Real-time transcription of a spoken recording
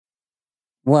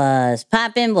Was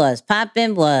poppin', was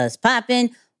poppin', was poppin'.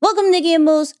 Welcome, Nikki and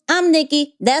Moose. I'm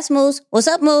Nikki. That's Moose. What's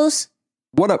up, Moose?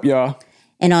 What up, y'all?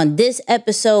 And on this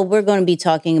episode, we're going to be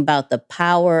talking about the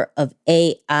power of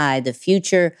AI, the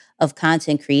future of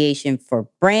content creation for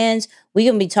brands.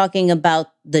 We're going to be talking about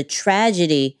the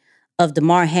tragedy of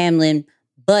Damar Hamlin,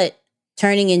 but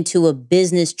turning into a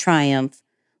business triumph.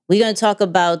 We're going to talk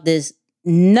about this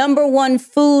number one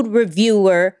food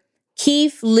reviewer,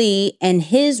 Keith Lee, and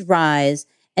his rise.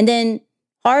 And then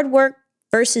hard work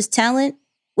versus talent.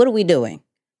 What are we doing?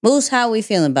 Moose, how are we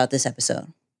feeling about this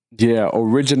episode? Yeah,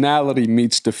 originality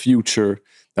meets the future.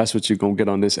 That's what you're going to get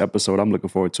on this episode. I'm looking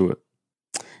forward to it.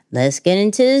 Let's get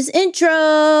into this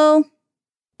intro.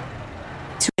 2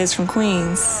 days from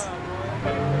Queens,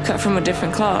 cut from a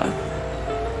different cloth.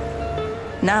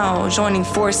 Now joining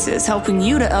forces, helping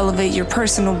you to elevate your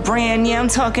personal brand. Yeah, I'm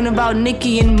talking about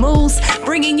Nikki and Moose,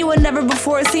 bringing you a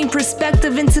never-before-seen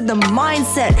perspective into the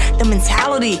mindset, the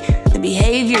mentality, the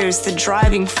behaviors, the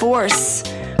driving force,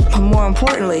 but more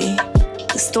importantly,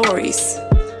 the stories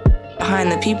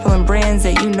behind the people and brands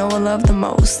that you know and love the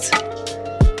most.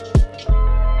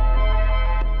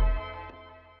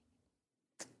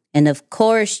 And of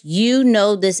course, you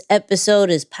know this episode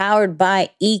is powered by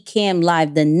Ecamm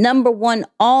Live, the number one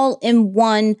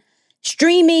all-in-one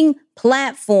streaming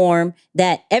platform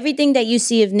that everything that you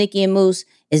see of Nikki and Moose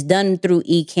is done through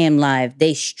Ecamm Live.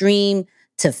 They stream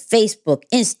to Facebook,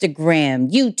 Instagram,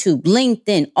 YouTube,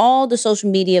 LinkedIn, all the social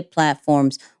media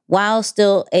platforms while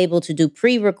still able to do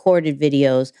pre-recorded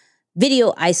videos,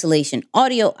 video isolation,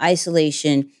 audio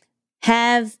isolation,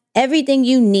 have everything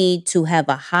you need to have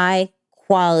a high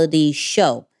quality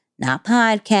show, not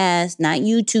podcast, not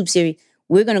YouTube series.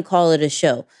 We're going to call it a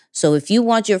show. So if you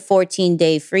want your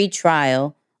 14-day free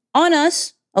trial on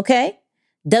us, okay,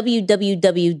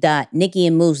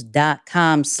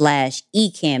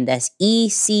 www.nickyandmoose.com/ecamm. That's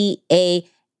ECAMM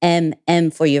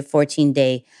for your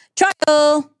 14-day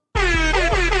trial.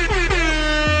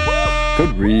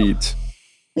 Good read.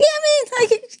 Yeah, I mean,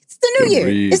 like, it's the new year.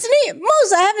 Read. It's the new year.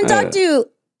 Moose, I haven't talked to you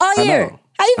all year.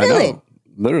 How you feeling?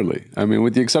 Literally. I mean,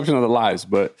 with the exception of the lives,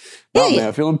 but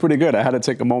man, feeling pretty good. I had to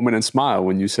take a moment and smile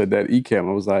when you said that Ecamm.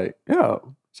 I was like,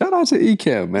 yo, shout out to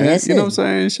Ecamm, man. Yes, you know what I'm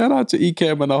saying? Shout out to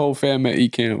Ecamm and the whole fam at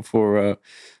Ecamm for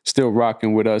still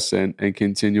rocking with us and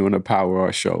continuing to power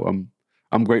our show.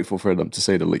 I'm grateful for them, to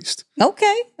say the least.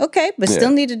 Okay. But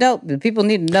still need to know. The people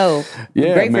need to know.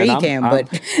 Yeah, great man, for Ecamm, but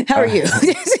how are you?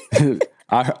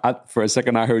 I for a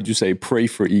second, I heard you say pray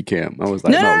for Ecamm. I was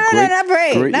like, no, not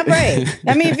pray. Not pray.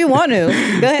 I mean, if you want to,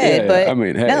 go ahead. But I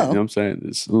mean, hey, no. You know what I'm saying?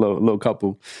 It's a little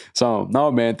couple. So,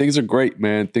 no, man, things are great,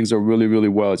 man. Things are really, really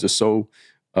well. Just so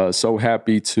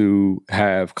happy to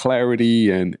have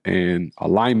clarity and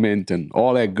alignment and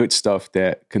all that good stuff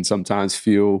that can sometimes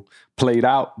feel played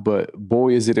out. But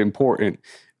boy, is it important.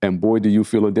 And boy, do you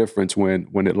feel a difference when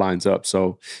it lines up.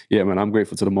 So, yeah, man, I'm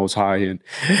grateful to the Most High and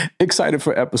excited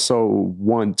for episode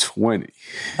 120.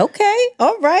 Okay.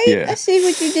 All right. Yeah. I see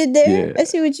what you did there. Yeah. I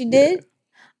see what you did.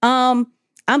 I'm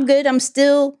good. I'm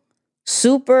still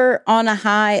super on a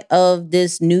high of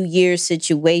this New Year's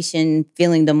situation,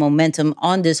 feeling the momentum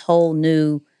on this whole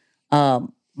new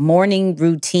morning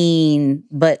routine,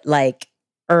 but like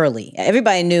early.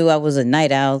 Everybody knew I was a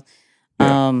night owl.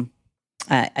 Yeah.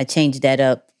 I changed that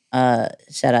up.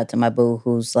 Shout out to my boo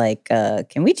who's like,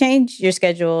 can we change your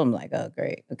schedule? I'm like, oh,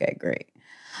 great. Okay, great.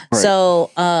 Right. So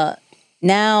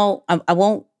now I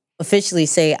won't officially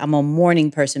say I'm a morning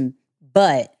person,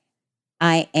 but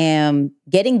I am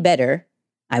getting better.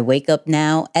 I wake up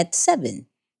now at 7,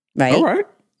 right? All right.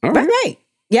 Right.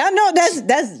 Yeah, no, that's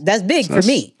big for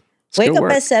me. Wake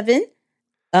up at 7,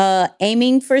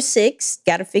 aiming for 6.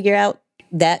 Got to figure out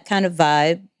that kind of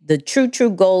vibe. The true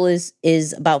goal is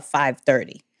about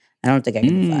 5:30. I don't think I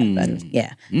can do 5, but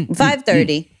yeah,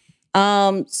 5:30.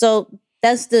 So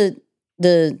that's the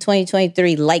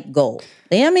 2023 light goal.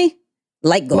 You hear me?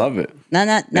 Light goal. Love it.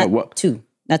 Not too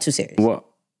serious. Well,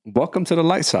 welcome to the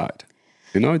light side.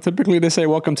 You know, typically they say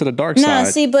welcome to the dark No,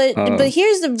 side. see, but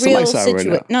here's the real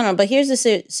situation. Right, but here's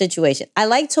the situation. I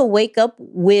like to wake up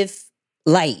with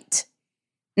light,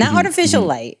 not artificial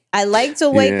light. I like to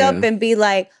wake up and be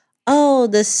like, oh,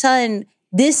 the sun,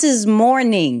 this is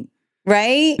morning,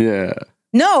 right? Yeah.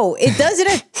 No, it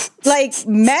doesn't like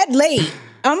mad late.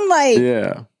 I'm like,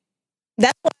 yeah.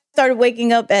 That's why I started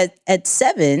waking up at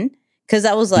 7, because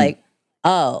I was like,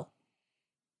 oh,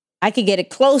 I could get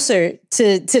it closer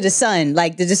to the sun,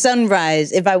 like the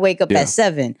sunrise, if I wake up at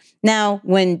 7. Now,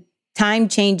 when time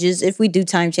changes, if we do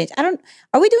time change, are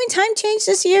we doing time change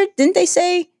this year? Didn't they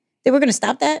say they were going to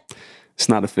stop that? It's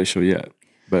not official yet,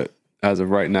 but as of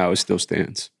right now, it still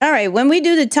stands. All right. When we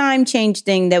do the time change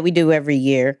thing that we do every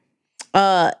year,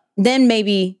 then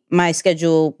maybe my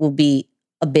schedule will be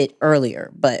a bit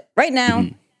earlier. But right now,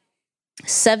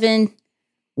 7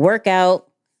 workout,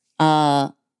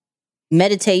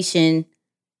 meditation,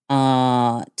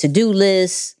 to-do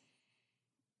lists,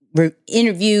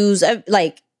 interviews. I'm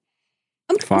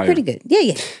pretty good.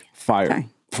 Yeah. Fire.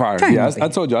 Trying Yeah, over I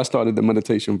told you I started the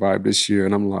meditation vibe this year,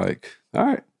 and I'm like,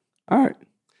 all right.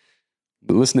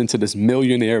 But listening to this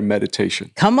millionaire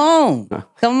meditation. Come on.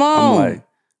 I'm like,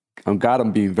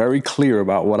 I'm being very clear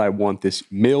about what I want this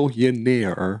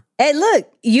millionaire. Hey,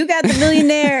 look, you got the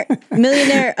millionaire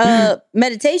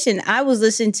meditation. I was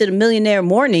listening to the Millionaire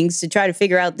Mornings to try to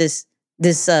figure out this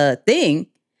thing.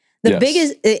 The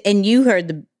biggest, and you heard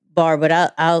the bar, but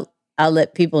I'll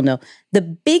let people know. The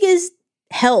biggest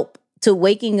help to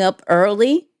waking up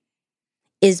early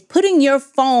is putting your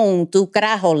phone through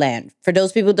carajo land. For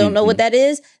those people who don't know what that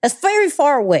is, that's very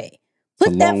far away.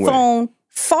 Put that phone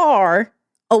far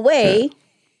away,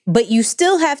 but you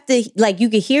still have to, you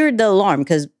can hear the alarm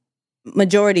because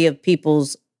majority of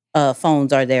people's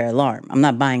phones are their alarm. I'm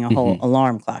not buying a whole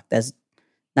alarm clock. That's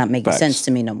not making sense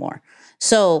to me no more.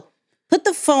 So put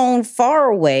the phone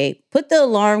far away, put the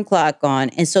alarm clock on,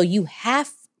 and so you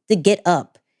have to get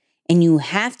up and you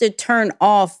have to turn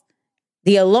off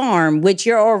the alarm, which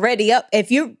you're already up. If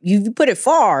you put it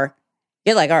far,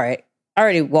 you're like, all right, I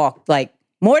already walked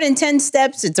more than 10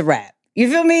 steps, it's a wrap. You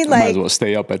feel me? Might as well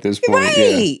stay up at this point. Right.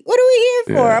 Yeah. What are we here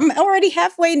for? Yeah. I'm already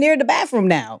halfway near the bathroom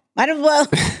now. Might as well.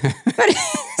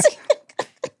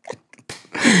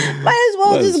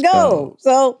 Just go.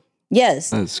 So,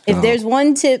 yes, if there's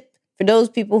one tip for those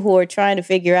people who are trying to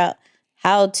figure out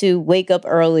how to wake up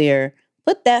earlier,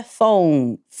 put that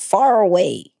phone far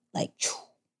away.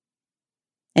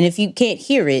 And if you can't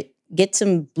hear it, get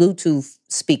some Bluetooth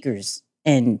speakers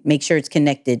and make sure it's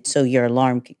connected so your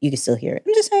alarm, you can still hear it.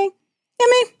 I'm just saying.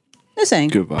 Just saying.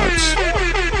 Good vibes.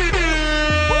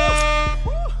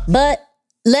 But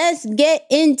let's get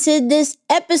into this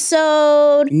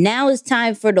episode. Now it's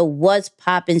time for the What's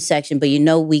Poppin' section. But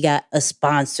we got a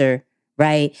sponsor,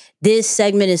 right? This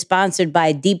segment is sponsored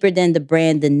by Deeper Than the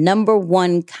Brand, the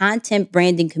 #1 content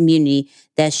branding community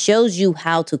that shows you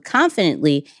how to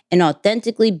confidently and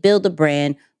authentically build a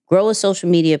brand, grow a social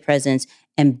media presence,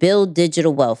 and build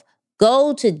digital wealth.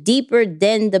 Go to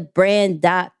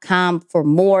deeperthanthebrand.com for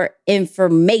more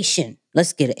information.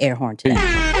 Let's get an air horn to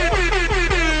that.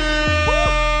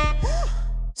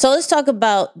 So let's talk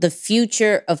about the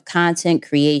future of content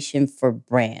creation for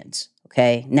brands,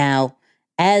 okay? Now,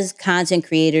 as content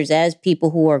creators, as people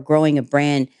who are growing a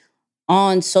brand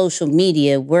on social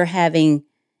media, we're having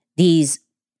these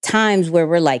times where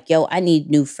we're like, yo, I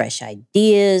need new, fresh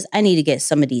ideas. I need to get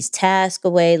some of these tasks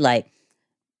away, like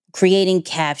creating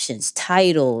captions,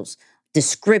 titles,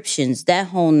 descriptions, that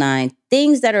whole 9,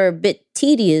 things that are a bit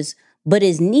tedious, but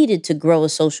is needed to grow a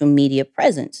social media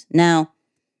presence. Now,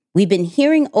 we've been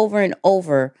hearing over and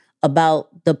over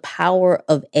about the power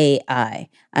of AI.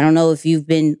 I don't know if you've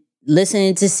been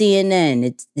listening to CNN.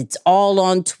 It's all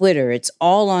on Twitter. It's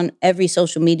all on every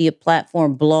social media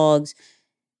platform, blogs.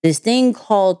 This thing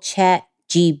called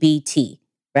ChatGPT,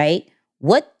 right?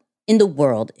 What in the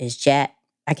world is I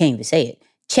can't even say it.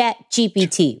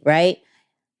 ChatGPT, right?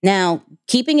 Now,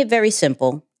 keeping it very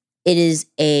simple, it is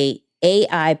a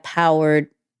AI-powered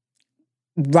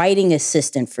writing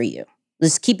assistant for you.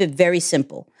 Let's keep it very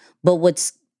simple. But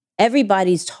what's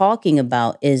everybody's talking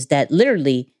about is that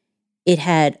literally it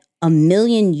had 1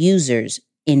 million users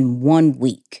in 1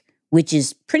 week, which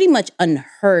is pretty much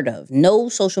unheard of. No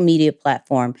social media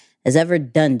platform has ever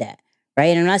done that, right?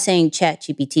 And I'm not saying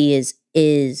ChatGPT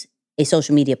is a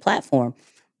social media platform,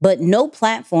 but no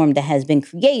platform that has been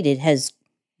created has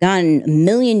gotten 1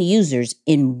 million users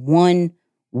in 1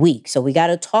 week. So we got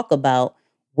to talk about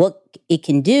what it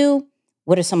can do.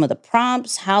 What are some of the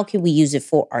prompts? How can we use it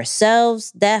for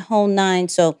ourselves? That whole 9.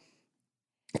 So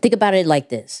think about it like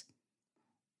this.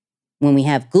 When we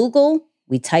have Google,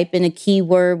 we type in a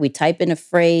keyword, we type in a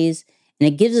phrase, and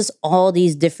it gives us all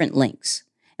these different links.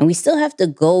 And we still have to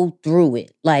go through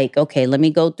it. Like, okay, let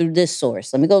me go through this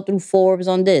source. Let me go through Forbes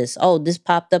on this. Oh, this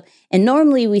popped up. And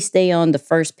normally we stay on the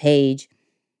first page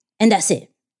and that's it.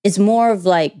 It's more of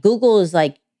like, Google is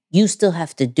like, you still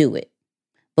have to do it.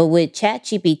 But with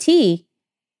ChatGPT,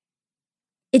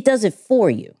 it does it for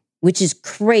you, which is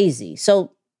crazy.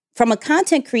 So from a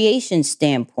content creation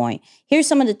standpoint, here's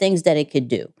some of the things that it could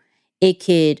do. It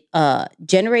could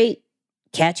generate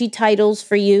catchy titles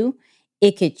for you.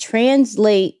 It could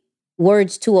translate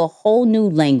words to a whole new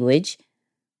language,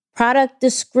 product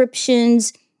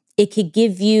descriptions. It could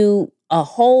give you a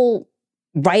whole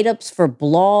write-ups for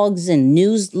blogs and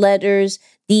newsletters.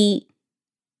 The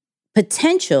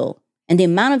potential and the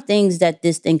amount of things that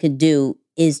this thing could do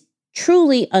is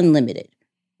truly unlimited,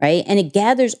 right? And it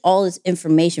gathers all this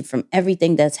information from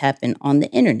everything that's happened on the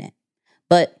internet.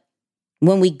 But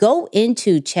when we go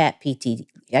into ChatGPT,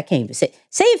 I can't even say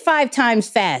it 5 times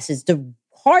fast. It's the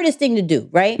hardest thing to do,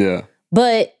 right? Yeah.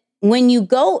 But when you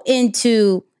go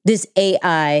into this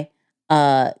AI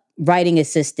writing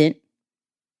assistant,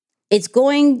 it's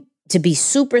going to be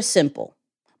super simple.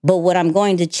 But what I'm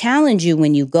going to challenge you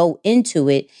when you go into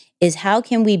it is how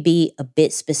can we be a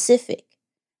bit specific,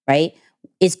 right?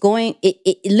 It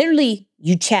literally,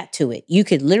 you chat to it. You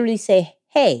could literally say,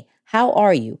 hey, how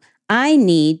are you? I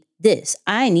need this.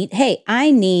 I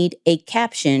need a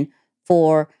caption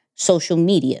for social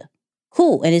media.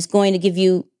 Cool. And it's going to give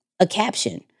you a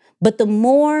caption. But the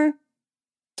more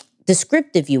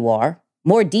descriptive you are,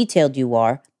 more detailed you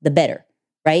are, the better,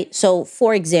 right? So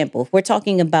for example, if we're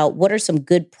talking about what are some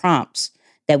good prompts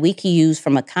that we can use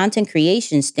from a content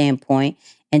creation standpoint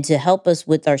and to help us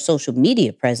with our social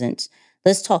media presence,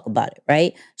 let's talk about it,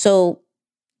 right? So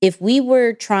if we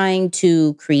were trying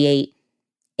to create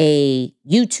a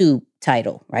YouTube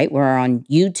title, right? We're on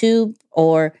YouTube,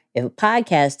 or if a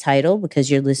podcast title, because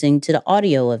you're listening to the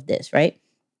audio of this, right?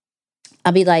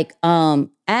 I'll be like,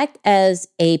 act as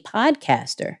a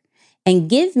podcaster and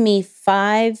give me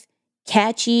 5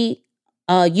 catchy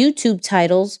YouTube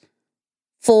titles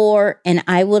and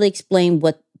I will explain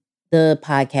what the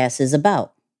podcast is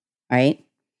about, right?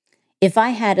 If I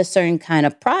had a certain kind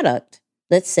of product,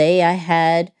 let's say I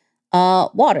had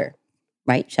water,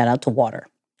 right? Shout out to water,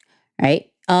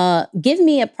 right? Give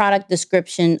me a product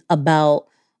description about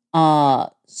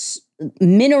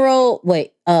mineral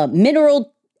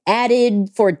added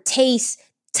for taste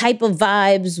type of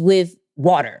vibes with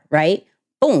water, right?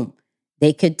 Boom.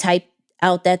 They could type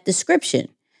out that description.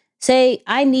 Say,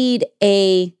 I need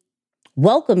a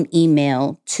welcome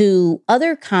email to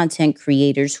other content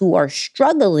creators who are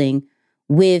struggling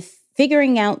with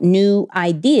figuring out new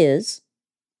ideas.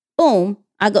 Boom.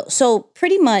 I go. So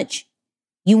pretty much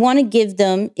you want to give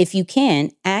them, if you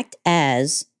can, act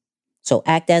as a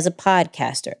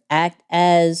podcaster, act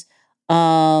as,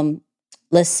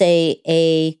 let's say,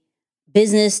 a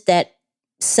business that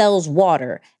sells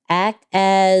water, act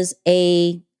as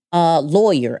a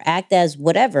lawyer, act as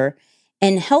whatever,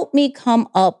 and help me come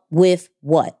up with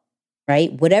what,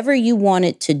 right? Whatever you want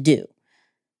it to do.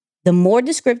 The more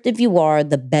descriptive you are,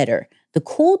 the better. The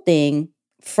cool thing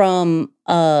from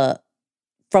a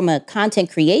content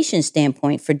creation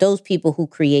standpoint, for those people who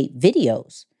create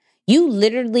videos, you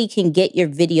literally can get your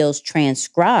videos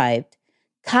transcribed,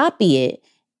 copy it,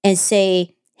 and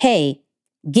say, hey,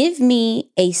 give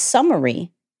me a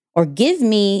summary or give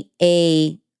me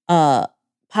a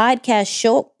podcast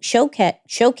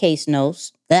showcase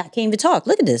notes. I can't even talk.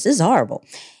 Look at this. This is horrible.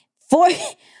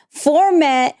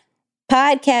 Format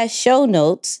podcast show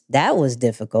notes. That was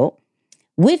difficult.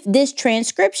 With this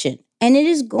transcription. And it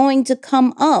is going to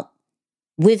come up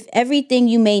with everything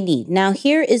you may need. Now,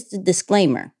 here is the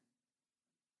disclaimer.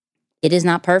 It is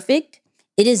not perfect.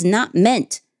 It is not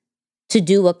meant to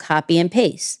do a copy and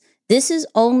paste. This is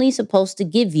only supposed to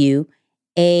give you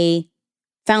a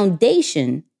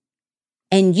foundation,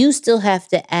 and you still have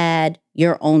to add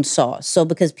your own sauce. So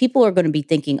because people are going to be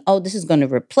thinking, oh, this is going to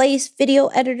replace video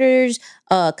editors,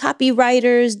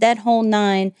 copywriters, that whole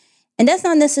nine. And that's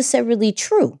not necessarily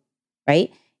true,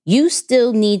 right? You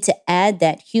still need to add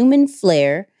that human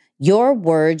flair, your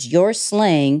words, your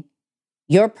slang,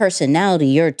 your personality,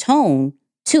 your tone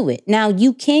to it. Now,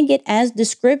 you can get as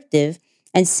descriptive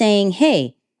and saying,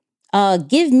 hey,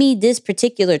 give me this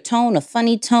particular tone, a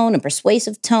funny tone, a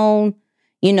persuasive tone,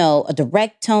 a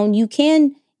direct tone. You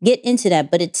can get into that,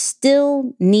 but it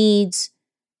still needs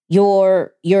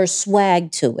your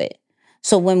swag to it.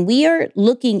 So when we are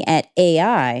looking at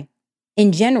AI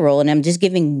in general, and I'm just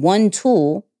giving one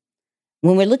tool,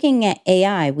 when we're looking at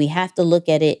AI, we have to look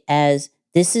at it as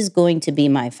this is going to be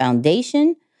my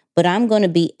foundation, but I'm going to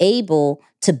be able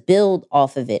to build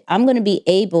off of it. I'm going to be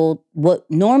able, what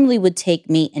normally would take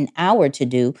me an hour to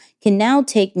do, can now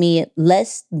take me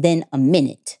less than a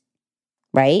minute,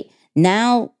 right?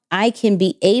 Now I can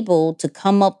be able to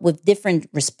come up with different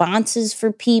responses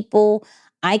for people.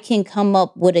 I can come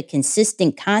up with a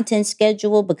consistent content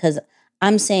schedule because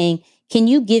I'm saying, can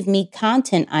you give me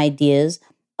content ideas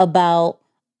about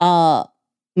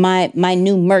my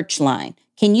new merch line?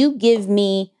 Can you give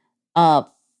me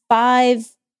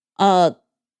 5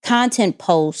 content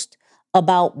posts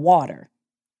about water?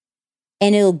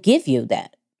 And it'll give you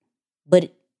that.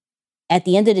 But at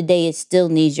the end of the day, it still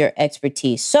needs your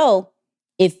expertise. So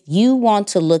if you want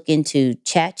to look into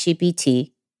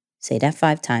ChatGPT, say that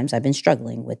 5 times. I've been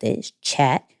struggling with it. It's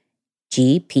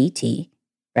ChatGPT,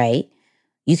 right?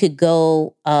 You could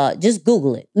go, just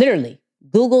Google it, literally.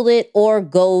 Google it or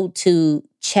go to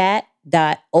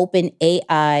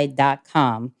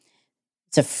chat.openai.com.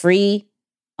 It's a free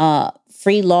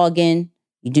login.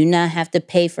 You do not have to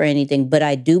pay for anything, but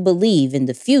I do believe in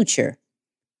the future,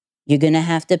 you're going to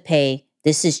have to pay.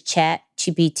 This is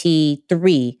ChatGPT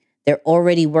 3. They're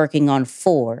already working on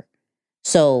 4.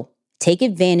 So take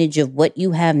advantage of what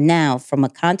you have now from a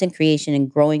content creation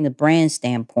and growing the brand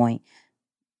standpoint.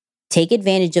 Take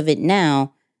advantage of it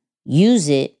now. Use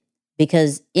it,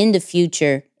 because in the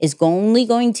future, it's only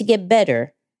going to get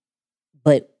better,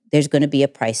 but there's going to be a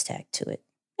price tag to it.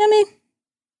 You know what I mean?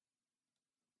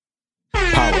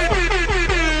 Powerful.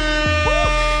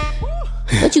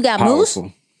 What you got, Powerful.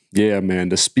 Moose? Yeah, man.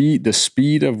 The speed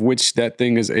of which that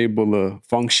thing is able to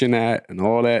function at and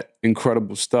all that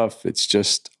incredible stuff, it's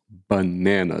just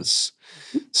bananas.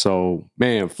 So,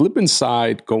 man, flipping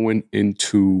side, going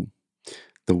into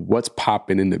the what's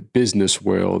popping in the business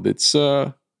world, it's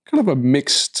kind of a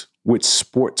mixed with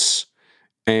sports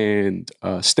and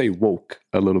stay woke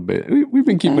a little bit. We've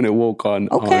been keeping it woke on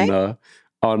our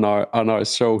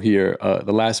show here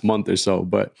the last month or so.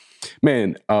 But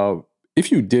man,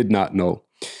 if you did not know,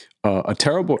 a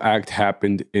terrible act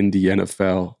happened in the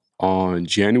NFL on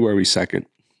January 2nd,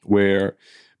 where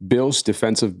Bills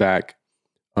defensive back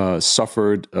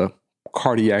suffered a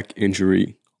cardiac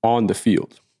injury on the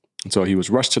field. And so he was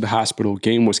rushed to the hospital,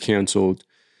 game was canceled,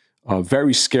 a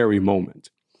very scary moment.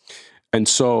 And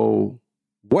so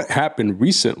what happened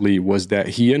recently was that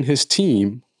he and his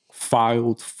team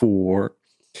filed for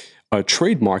a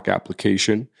trademark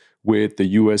application with the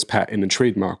U.S. Patent and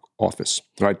Trademark Office,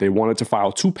 right? They wanted to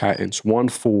file 2 patents, one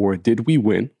for did we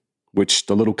win, which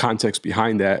the little context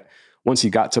behind that, once he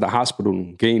got to the hospital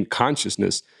and gained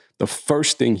consciousness, the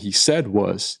first thing he said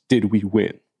was, did we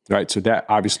win, right? So that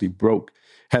obviously broke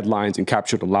headlines and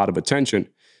captured a lot of attention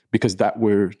because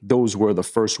those were the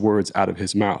first words out of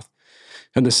his mouth.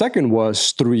 And the second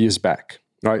was 3 is back,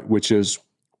 right? Which is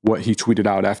what he tweeted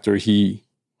out after he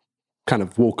kind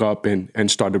of woke up and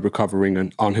started recovering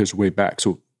and on his way back.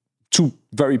 So 2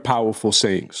 very powerful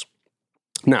sayings.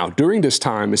 Now, during this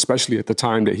time, especially at the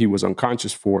time that he was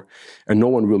unconscious for, and no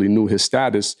one really knew his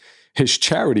status, his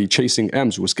charity, Chasing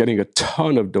M's, was getting a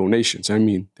ton of donations. I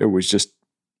mean, there was just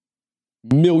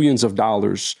millions of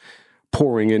dollars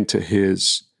pouring into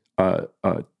his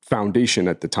foundation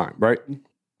at the time, right?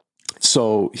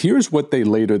 So here's what they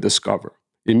later discover.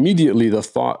 Immediately, the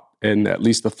thought, and at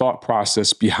least the thought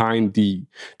process behind the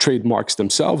trademarks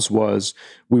themselves was,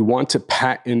 we want to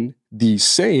patent these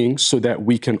sayings so that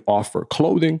we can offer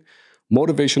clothing,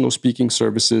 motivational speaking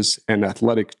services, and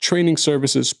athletic training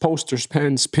services, posters,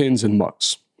 pens, pins, and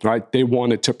mugs, right? They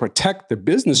wanted to protect the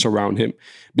business around him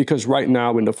because right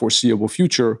now in the foreseeable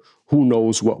future, who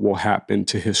knows what will happen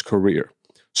to his career.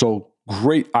 So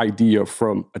great idea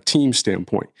from a team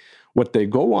standpoint. What they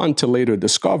go on to later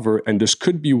discover, and this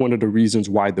could be one of the reasons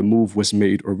why the move was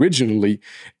made originally,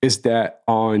 is that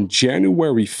on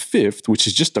January 5th, which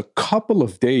is just a couple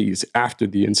of days after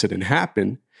the incident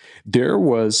happened, there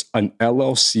was an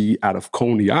LLC out of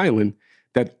Coney Island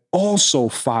that also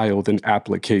filed an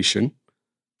application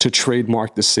to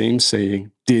trademark the same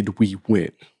saying, did we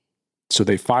win? So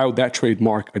they filed that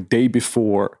trademark a day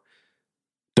before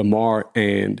Damar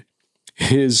and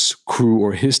his crew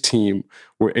or his team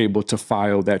were able to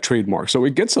file that trademark. So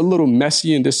it gets a little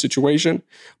messy in this situation,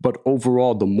 but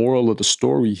overall, the moral of the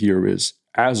story here is,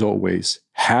 as always,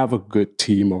 have a good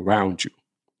team around you,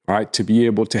 right? To be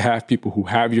able to have people who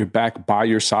have your back by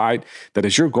your side, that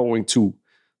as you're going through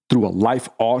a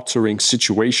life-altering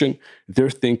situation, they're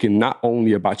thinking not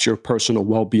only about your personal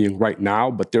well-being right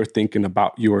now, but they're thinking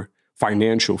about your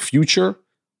financial future.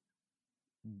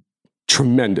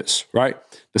 Tremendous, right?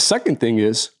 The second thing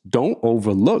is, don't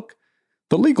overlook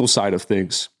the legal side of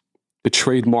things, the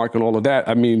trademark and all of that.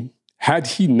 I mean, had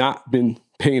he not been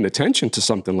paying attention to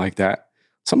something like that,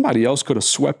 somebody else could have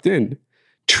swept in,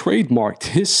 trademarked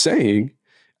his saying,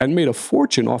 and made a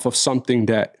fortune off of something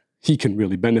that he can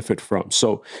really benefit from.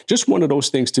 So just one of those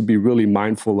things to be really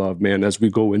mindful of, man, as we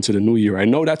go into the new year. I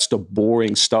know that's the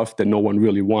boring stuff that no one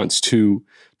really wants to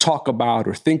talk about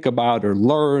or think about or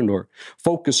learn or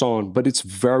focus on, but it's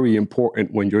very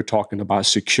important when you're talking about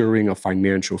securing a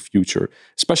financial future,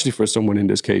 especially for someone in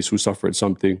this case who suffered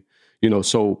something,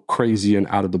 so crazy and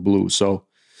out of the blue. So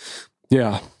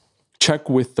yeah,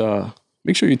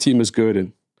 make sure your team is good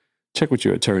and check with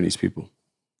your attorneys, people.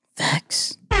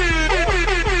 Facts.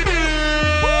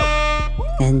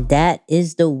 And that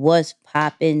is the What's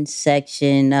Poppin'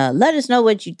 section. Let us know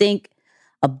what you think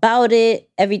about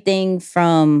it. Everything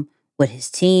from what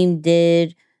his team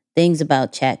did, things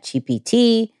about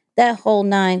ChatGPT, that whole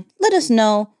nine. Let us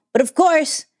know. But of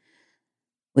course,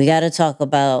 we got to talk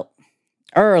about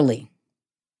early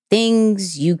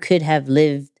things you could have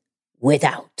lived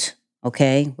without.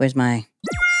 Okay, where's my...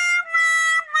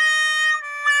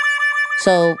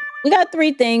 So we got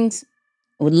 3 things.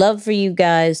 I would love for you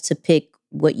guys to pick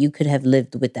what you could have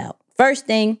lived without. First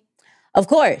thing, of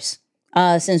course,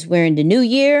 since we're in the new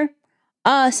year,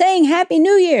 saying Happy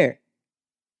New Year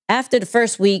after the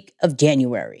first week of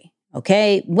January.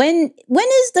 Okay, when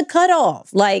is the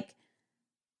cutoff? Like,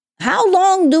 how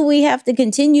long do we have to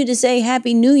continue to say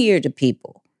Happy New Year to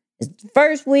people? Is it the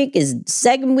first week? Is it the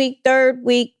second week? Third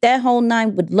week? That whole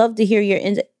nine. Would love to hear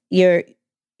your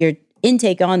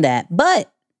intake on that.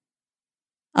 But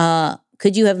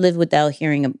could you have lived without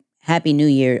hearing a Happy New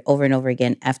Year over and over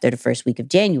again after the first week of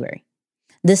January?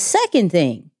 The second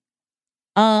thing,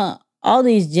 all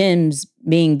these gyms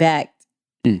being backed.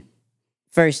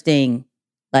 First thing,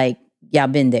 like, y'all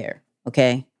been there,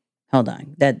 okay? Hold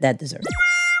on, that deserves it.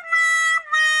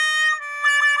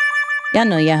 Y'all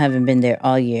know y'all haven't been there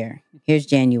all year. Here's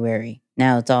January.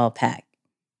 Now it's all packed,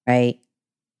 right?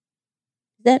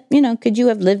 That, could you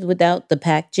have lived without the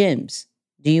packed gyms?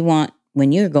 Do you want,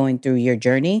 when you're going through your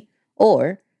journey,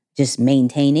 or just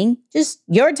maintaining just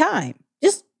your time?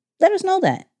 Just let us know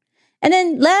that. And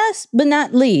then last but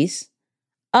not least,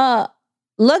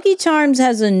 Lucky Charms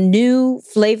has a new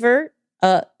flavor,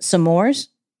 s'mores.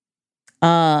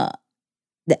 I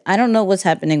don't know what's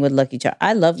happening with Lucky Charms.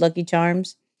 I love Lucky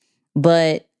Charms,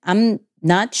 but I'm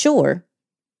not sure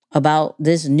about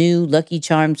this new Lucky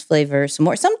Charms flavor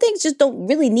s'more. Some things just don't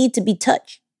really need to be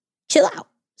touched. Chill out.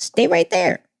 Stay right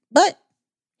there. But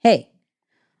hey,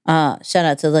 shout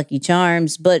out to Lucky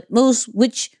Charms. But Moose,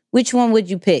 which one would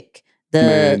you pick?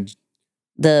 The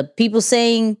people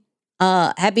saying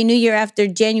Happy New Year after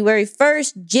January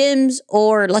 1st, gyms,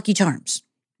 or Lucky Charms?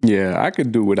 Yeah, I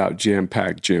could do without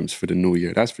jam-packed gyms for the new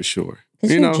year. That's for sure.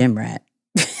 Because you're a gym rat.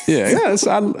 That's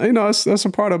a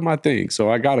part of my thing.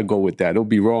 So I got to go with that. It'll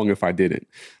be wrong if I didn't.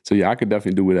 So yeah, I could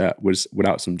definitely do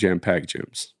without some jam-packed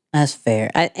gyms. That's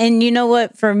fair. And you know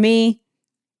what? For me,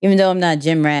 even though I'm not a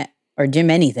gym rat or gym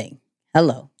anything,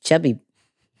 hello, chubby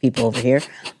people over here.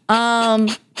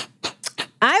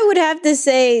 I would have to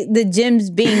say the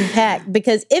gym's being packed,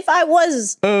 because if I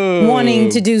was wanting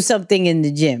to do something in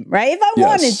the gym, right? If I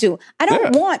wanted to, I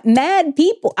don't want mad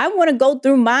people. I want to go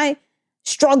through my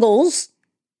struggles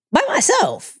by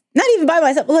myself. Not even by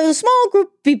myself, like a small group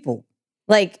of people.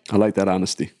 Like, I like that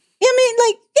honesty.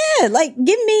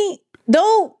 Give me,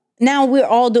 though, now we're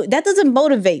all doing, that doesn't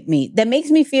motivate me. That makes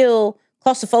me feel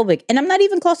claustrophobic. And I'm not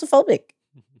even claustrophobic.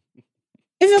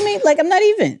 You feel me? Like, I'm not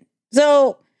even.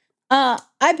 So,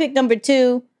 I picked number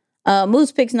 2.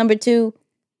 Moose picks number 2.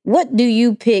 What do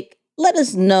you pick? Let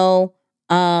us know,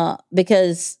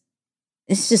 because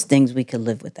it's just things we could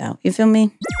live without. You feel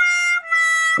me?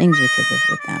 Things we could live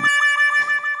without.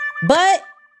 But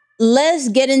let's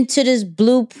get into this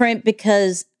blueprint,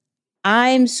 because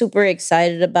I'm super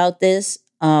excited about this.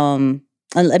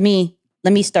 Let me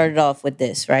start it off with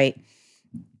this, right?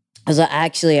 Because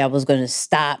I was going to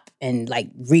stop and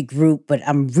like regroup, but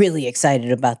I'm really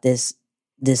excited about this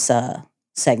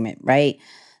segment, right?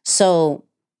 So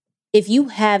if you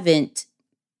haven't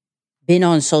been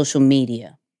on social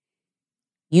media,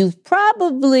 you've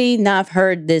probably not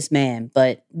heard this man,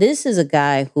 but this is a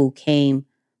guy who came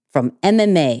from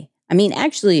MMA. I mean,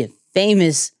 actually a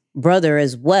famous brother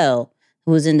as well,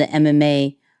 who was in the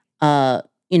MMA,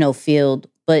 field,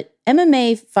 but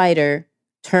MMA fighter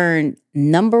turned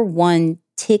 #1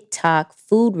 TikTok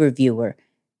food reviewer.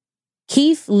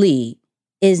 Keith Lee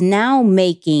is now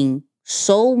making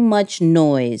so much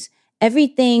noise.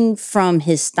 Everything from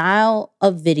his style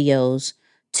of videos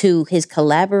to his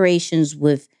collaborations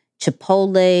with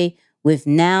Chipotle, with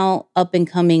now up and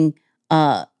coming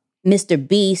Mr.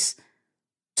 Beast,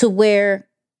 to where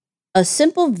a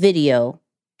simple video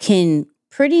can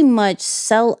pretty much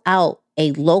sell out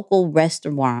a local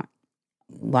restaurant.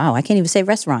 Wow, I can't even say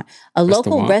restaurant.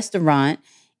 Local restaurant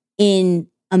in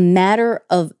a matter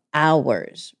of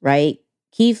hours, right?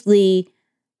 Keith Lee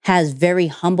has very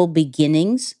humble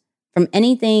beginnings, from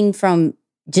anything from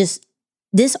just,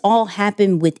 this all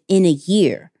happened within a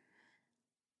year.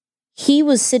 He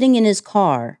was sitting in his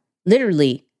car,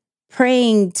 literally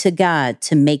praying to God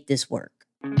to make this work.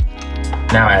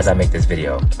 Now, as I make this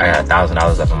video, I got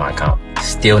 $1,000 up in my account.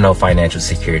 Still no financial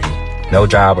security. No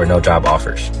job or no job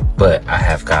offers. But I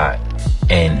have God.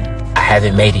 And I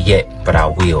haven't made it yet, but I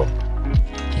will.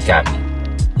 He got me.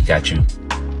 Got you.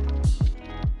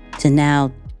 To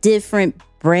now different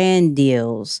brand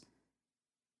deals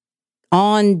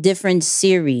on different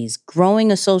series,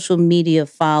 growing a social media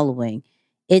following.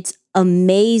 It's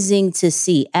amazing to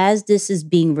see. As this is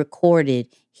being recorded,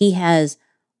 he has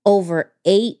over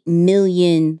 8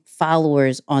 million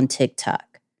followers on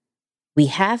TikTok. We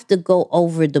have to go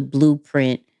over the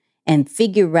blueprint and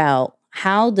figure out,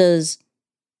 how does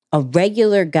a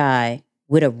regular guy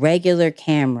with a regular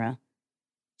camera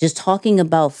just talking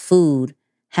about food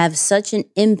have such an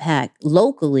impact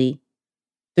locally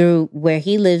through where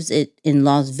he lives in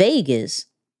Las Vegas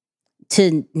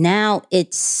to now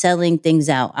it's selling things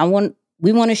out.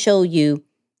 We want to show you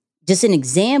just an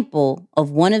example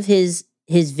of one of his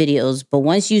videos, but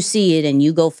once you see it and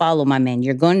you go follow my man,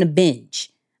 you're going to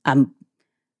binge. I'm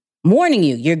warning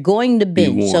you, you're going to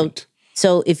binge.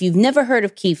 So if you've never heard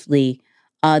of Keith Lee,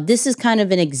 this is kind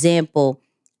of an example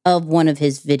of one of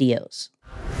his videos.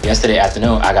 Yesterday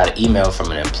afternoon, I got an email from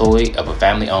an employee of a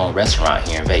family-owned restaurant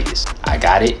here in Vegas. I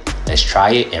got it, let's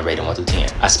try it, and rate it 1 through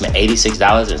 10. I spent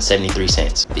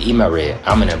 $86.73. The email read,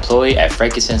 I'm an employee at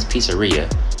Frankincense Pizzeria.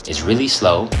 It's really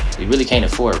slow, we really can't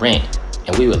afford rent,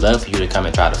 and we would love for you to come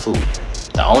and try the food.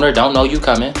 The owner don't know you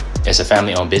coming. It's a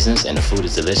family-owned business and the food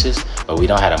is delicious, but we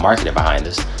don't have a marketer behind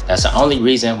us. That's the only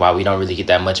reason why we don't really get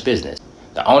that much business.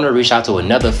 The owner reached out to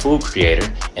another food creator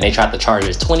and they tried to charge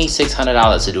us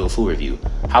 $2,600 to do a food review.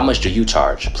 How much do you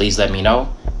charge? Please let me know.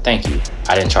 Thank you.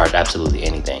 I didn't charge absolutely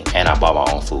anything and I bought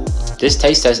my own food. This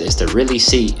taste test is to really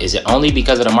see, is it only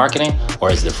because of the marketing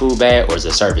or is the food bad or is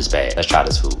the service bad? Let's try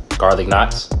this food. Garlic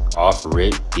knots, off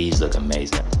rib. These look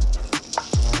amazing.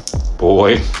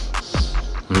 Boy.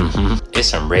 It's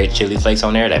some red chili flakes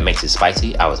on there that makes it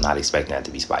spicy. I was not expecting that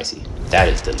to be spicy. That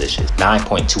is delicious.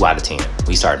 9.2 out of 10.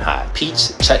 We starting high.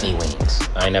 Peach chutney wings.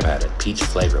 I ain't never had a peach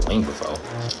flavored wing before.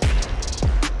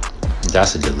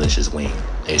 That's a delicious wing.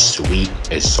 It's sweet,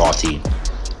 it's salty.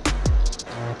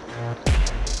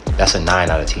 That's a 9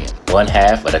 out of 10.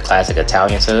 1/2 of the classic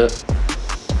Italian sub.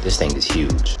 This thing is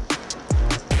huge.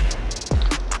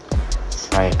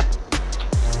 Frank.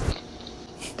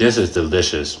 This is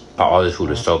delicious. All this food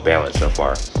is so balanced so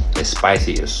far. It's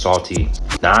spicy, it's salty.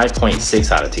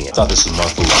 9.6 out of 10. I thought this was more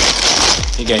food.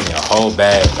 He gave me a whole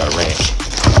bag of ranch.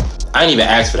 I didn't even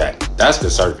ask for that. That's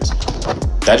good service.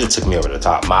 That just took me over the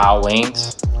top. Mild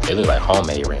wings, they look like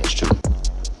homemade ranch too.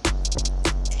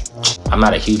 I'm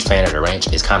not a huge fan of the ranch.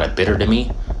 It's kind of bitter to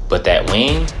me, but that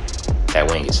wing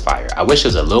is fire. I wish it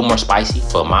was a little more spicy.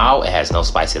 For mild, it has no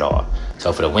spice at all.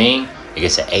 So for the wing, it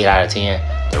gets an 8 out of 10.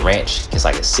 The ranch gets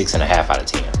like a 6.5 out of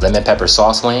 10. Lemon pepper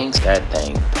sauce wings, that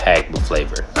thing packed with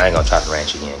flavor. I ain't gonna try the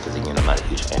ranch again because again, I'm not a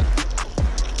huge fan.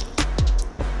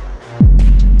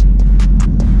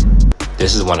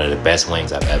 This is one of the best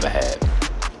wings I've ever had.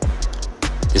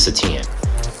 It's a 10.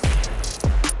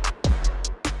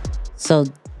 So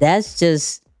that's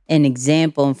just an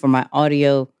example. And for my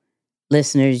audio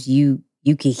listeners, you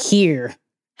could hear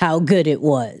how good it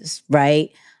was,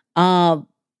 right?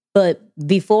 But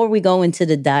before we go into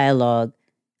the dialogue,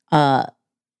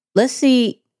 let's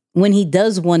see when he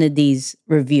does one of these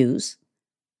reviews,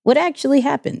 what actually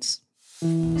happens.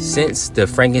 Since the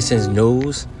Frankincense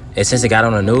news, and since it got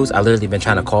on the news, I've literally been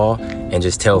trying to call and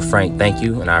just tell Frank thank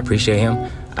you, and I appreciate him.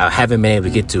 I haven't been able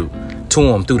to get to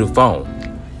him through the phone.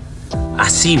 I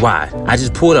see why. I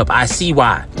just pulled up. I see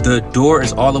why. The door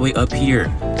is all the way up here.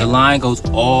 The line goes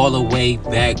all the way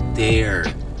back there.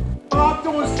 I'm not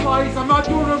doing slice. I'm not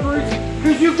doing Uber Eats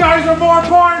because you guys are more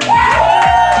important.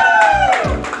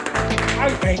 I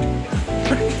thank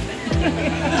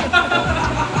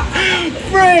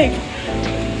Frank!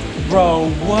 Bro,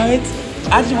 what?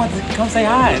 I just wanted to come say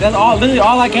hi. That's all, literally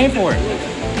all I came for.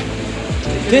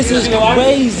 This is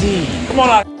crazy. Come on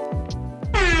out.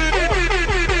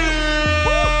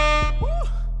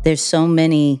 There's so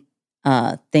many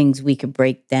things we could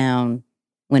break down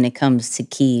when it comes to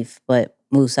Keith, but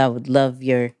Moose, I would love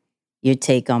your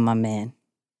take on my man.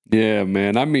 Yeah,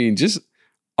 man. I mean, just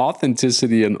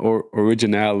authenticity and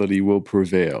originality will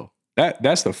prevail.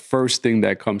 That's the first thing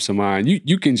that comes to mind.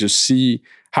 You can just see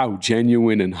how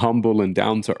genuine and humble and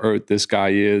down to earth this guy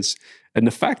is, and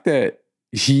the fact that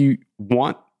he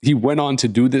went on to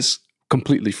do this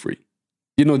completely free.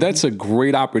 You know, that's a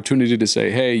great opportunity to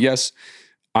say, hey, yes,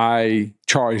 I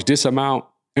charge this amount.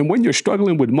 And when you're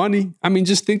struggling with money, I mean,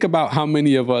 just think about how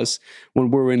many of us, when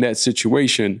we're in that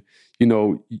situation, you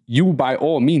know, you by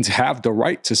all means have the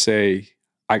right to say,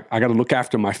 I got to look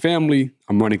after my family.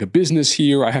 I'm running a business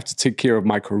here. I have to take care of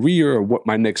my career or what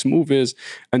my next move is.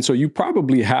 And so you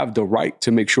probably have the right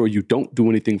to make sure you don't do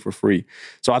anything for free.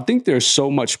 So I think there's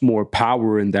so much more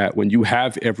power in that when you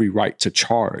have every right to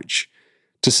charge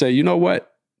to say, you know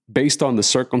what, based on the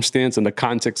circumstance and the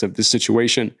context of this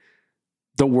situation,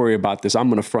 don't worry about this. I'm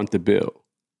going to front the bill.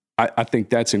 I think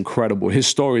that's incredible. His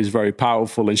story is very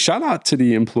powerful. And shout out to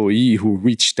the employee who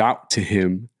reached out to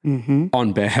him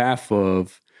on behalf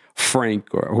of Frank,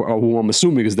 or who I'm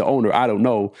assuming is the owner. I don't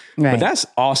know. Right. But that's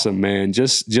awesome, man.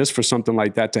 Just for something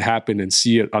like that to happen and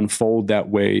see it unfold that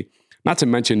way. Not to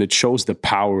mention, it shows the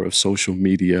power of social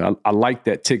media. I like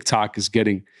that TikTok is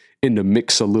getting in the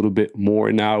mix a little bit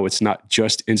more now. It's not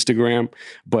just Instagram,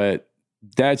 but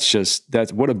that's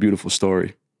what a beautiful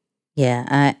story.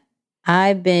 Yeah,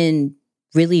 I've been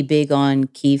really big on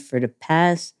Keith for the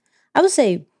past, I would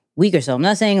say, week or so. I'm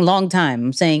not saying a long time.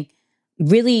 I'm saying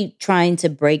really trying to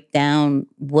break down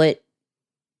what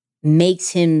makes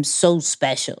him so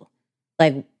special.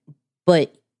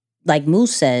 But like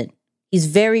Moose said, he's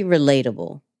very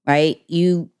relatable, right?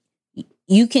 You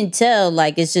can tell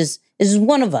like it's just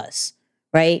one of us,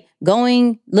 right?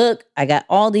 Going, look, I got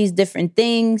all these different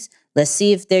things. Let's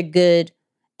see if they're good.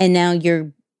 And now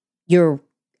you're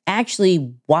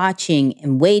actually watching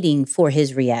and waiting for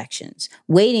his reactions,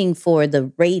 waiting for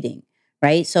the rating,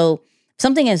 right? So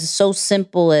something as so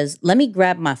simple as, let me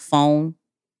grab my phone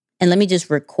and let me just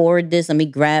record this.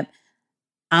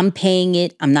 I'm paying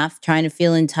it. I'm not trying to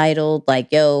feel entitled.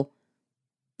 Like, yo,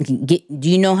 do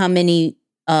you know how many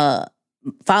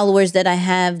followers that I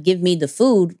have? Give me the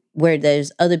food, where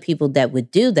there's other people that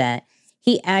would do that.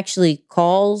 He actually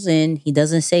calls in. He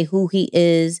doesn't say who he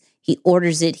is. He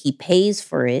orders it. He pays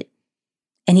for it.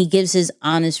 And he gives his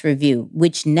honest review,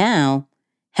 which now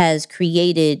has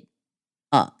created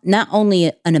not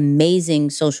only an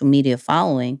amazing social media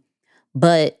following,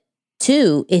 but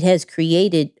two, it has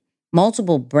created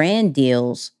multiple brand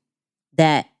deals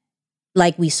that,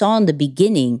 like we saw in the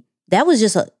beginning, that was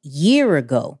just a year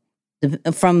ago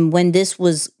from when this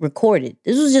was recorded.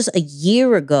 This was just a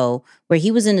year ago where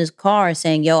he was in his car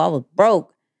saying, yo, I was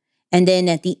broke. And then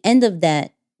at the end of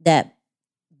that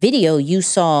video, you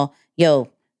saw,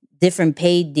 different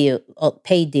paid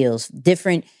deals,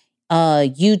 different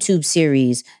YouTube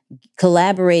series,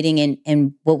 collaborating,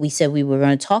 and what we said we were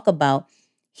going to talk about.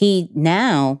 He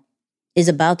now is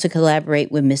about to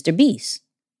collaborate with Mr. Beast.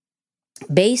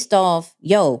 Based off,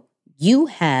 you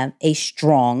have a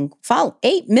strong follow.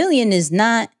 8 million is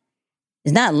not light.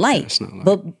 It's not light.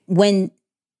 But when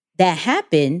that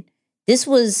happened, this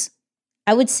was,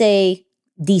 I would say,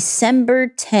 December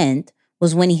 10th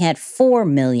was when he had 4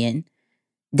 million.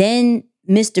 Then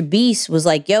Mr. Beast was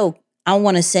like, yo, I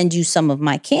want to send you some of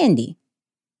my candy.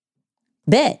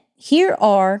 Bet. Here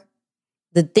are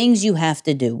the things you have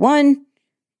to do. One,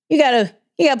 you gotta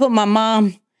put my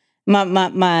mom,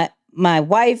 my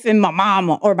wife and my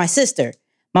mom, or my sister.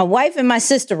 My wife and my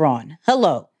sister on.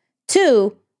 Hello.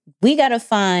 Two, we gotta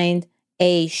find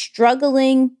a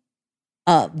struggling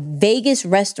Vegas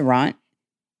restaurant,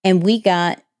 and we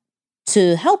got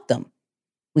to help them.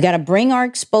 We got to bring our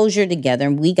exposure together,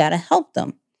 and we got to help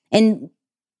them. And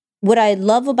what I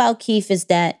love about Keith is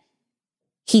that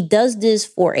he does this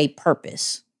for a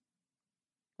purpose,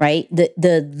 right?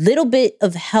 The little bit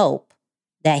of help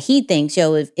that he thinks,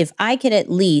 if I could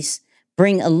at least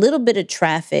bring a little bit of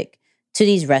traffic to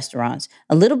these restaurants,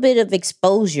 a little bit of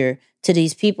exposure to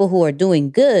these people who are doing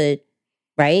good,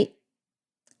 right?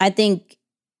 I think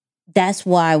that's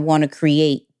why I want to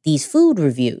create these food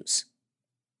reviews,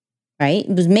 right?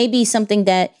 It was maybe something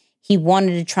that he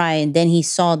wanted to try, and then he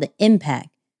saw the impact.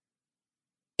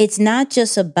 It's not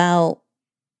just about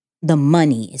the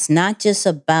money. It's not just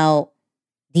about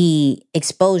the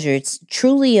exposure. It's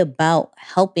truly about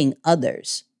helping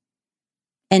others.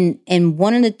 And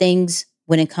one of the things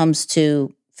when it comes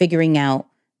to figuring out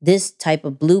this type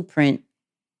of blueprint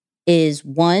is,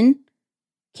 one,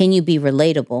 can you be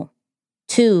relatable?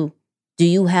 Two, do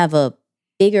you have a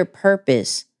bigger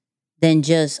purpose than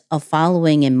just a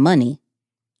following and money,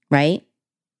 right?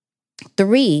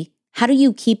 Three, how do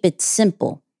you keep it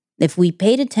simple? If we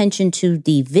paid attention to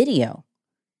the video,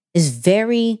 it's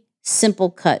very simple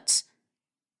cuts.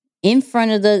 In front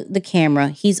of the camera,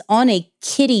 he's on a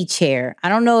kiddie chair. I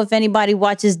don't know if anybody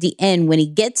watches the end. When he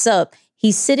gets up,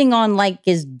 he's sitting on like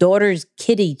his daughter's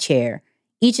kiddie chair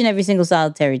each and every single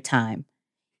solitary time.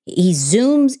 He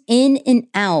zooms in and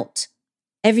out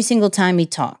every single time he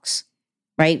talks,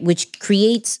 right? Which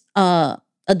creates a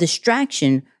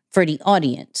distraction for the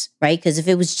audience, right? Because if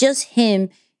it was just him,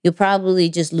 you'll probably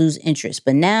just lose interest.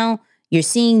 But now you're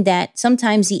seeing that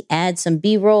sometimes he adds some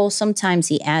B-roll, sometimes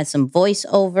he adds some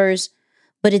voiceovers,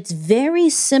 but it's very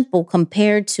simple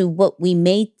compared to what we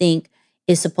may think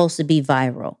is supposed to be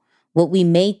viral, what we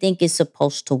may think is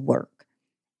supposed to work.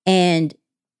 And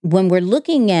when we're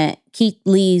looking at Keith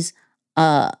Lee's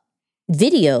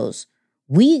videos,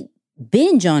 we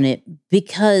binge on it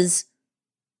because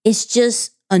it's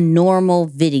just a normal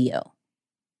video.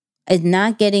 It's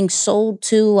not getting sold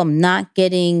to. I'm not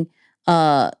getting,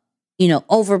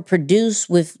 overproduced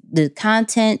with the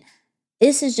content.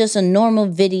 This is just a normal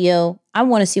video. I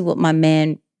want to see what my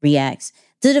man reacts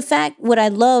to the fact. What I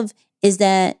love is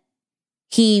that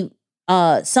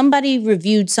somebody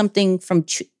reviewed something from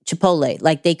Chipotle,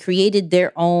 like they created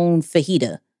their own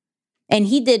fajita, and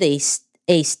he did a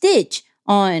stitch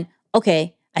on,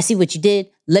 okay, I see what you did.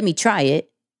 Let me try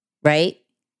it, right?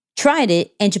 Tried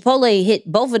it, and Chipotle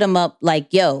hit both of them up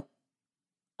like, yo,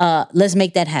 let's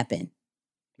make that happen.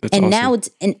 That's awesome. Now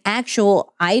it's an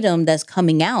actual item that's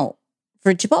coming out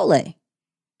for Chipotle.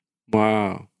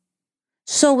 Wow.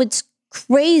 So it's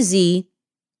crazy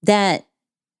that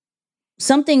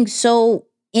something so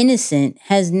innocent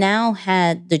has now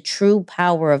had the true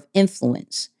power of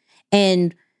influence.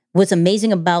 And what's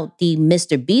amazing about the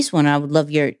Mr. Beast one, I would love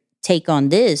your take on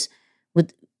this,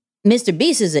 with Mr.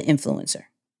 Beast is an influencer.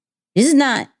 This is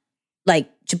not like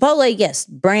Chipotle, yes,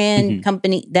 brand,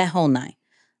 company, that whole nine.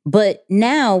 But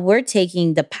now we're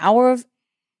taking the power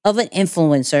of an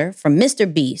influencer from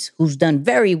Mr. Beast, who's done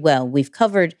very well. We've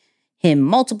covered him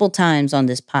multiple times on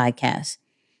this podcast.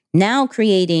 Now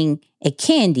creating a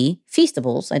candy,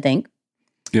 Feastables, I think.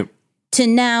 Yep. To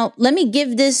now, let me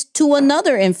give this to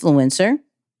another influencer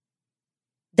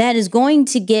that is going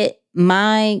to get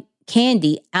my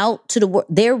candy out to the world.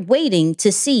 They're waiting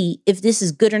to see if this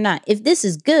is good or not. If this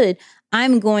is good,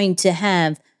 I'm going to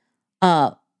have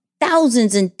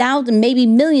thousands and thousands, maybe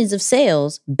millions of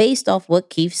sales based off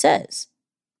what Keith says.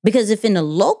 Because if in a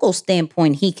local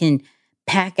standpoint, he can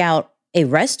pack out a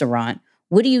restaurant,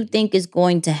 what do you think is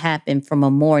going to happen from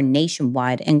a more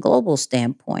nationwide and global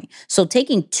standpoint? So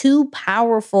taking two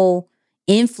powerful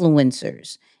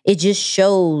influencers, it just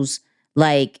shows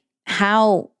like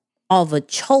how of a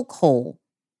chokehold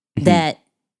that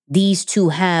these two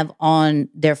have on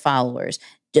their followers.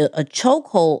 A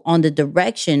chokehold on the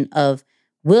direction of,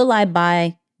 will I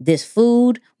buy this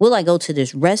food? Will I go to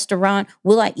this restaurant?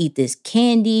 Will I eat this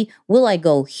candy? Will I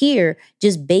go here?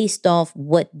 Just based off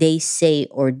what they say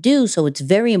or do. So it's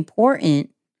very important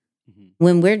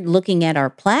when we're looking at our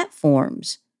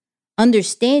platforms,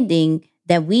 understanding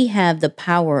that we have the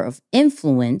power of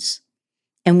influence,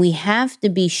 and we have to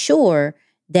be sure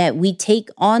that we take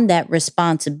on that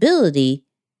responsibility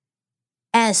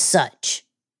as such.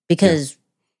 Because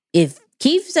if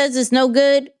Keith says it's no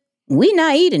good, we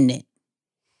not eating it.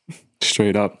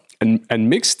 Straight up. And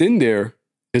mixed in there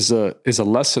is a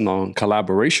lesson on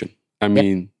collaboration. I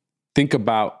mean, think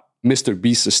about Mr.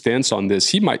 Beast's stance on this.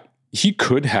 He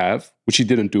could have, which he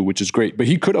didn't do, which is great, but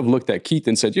he could have looked at Keith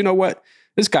and said, you know what?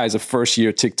 This guy's a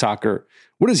first-year TikToker.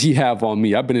 What does he have on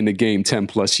me? I've been in the game 10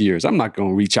 plus years. I'm not going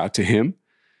to reach out to him,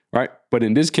 right? But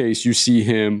in this case, you see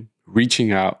him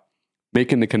reaching out,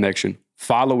 making the connection,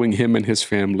 following him and his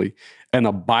family, and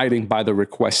abiding by the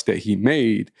request that he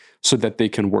made so that they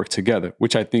can work together,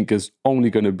 which I think is only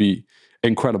going to be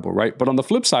incredible, right? But on the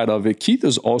flip side of it, Keith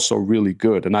is also really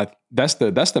good. And that's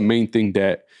the main thing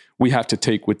that we have to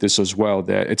take with this as well,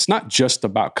 that it's not just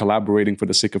about collaborating for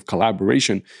the sake of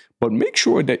collaboration, but make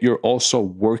sure that you're also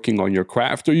working on your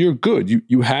craft, or you're good.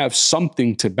 You have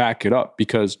something to back it up,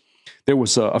 because there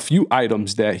was a few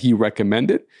items that he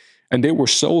recommended and they were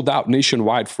sold out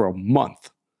nationwide for a month.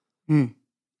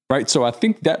 Right? So I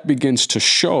think that begins to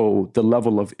show the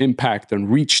level of impact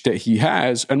and reach that he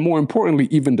has. And more importantly,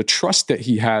 even the trust that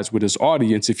he has with his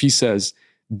audience. If he says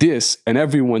this and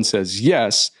everyone says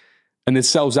yes, and it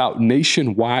sells out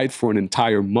nationwide for an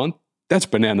entire month, that's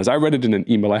bananas. I read it in an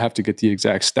email. I have to get the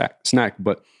exact snack,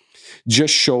 but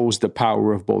just shows the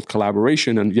power of both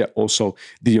collaboration and yet also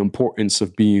the importance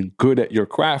of being good at your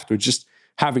craft, or just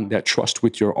having that trust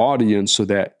with your audience, so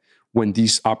that when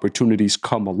these opportunities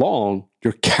come along,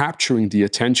 you're capturing the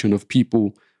attention of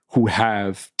people who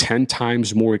have 10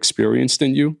 times more experience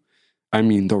than you. I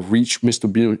mean, the reach,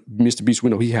 Mr. Beast, we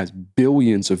know he has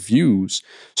billions of views.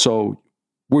 So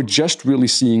we're just really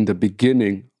seeing the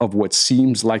beginning of what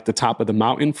seems like the top of the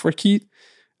mountain for Keith.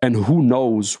 And who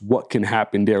knows what can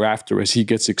happen thereafter as he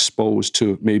gets exposed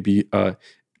to maybe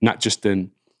not just a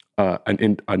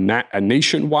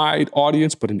nationwide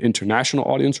audience, but an international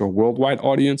audience or a worldwide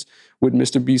audience with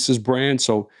Mr. Beast's brand.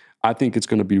 So I think it's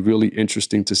going to be really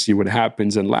interesting to see what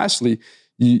happens. And lastly,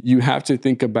 you have to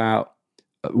think about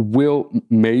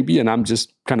maybe, and I'm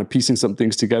just kind of piecing some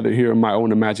things together here in my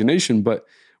own imagination, but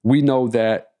we know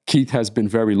that Keith has been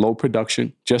very low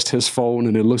production, just his phone,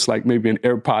 and it looks like maybe an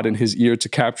AirPod in his ear to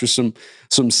capture some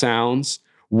sounds,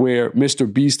 where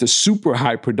Mr. Beast is super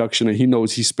high production, and he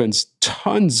knows he spends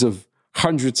tons of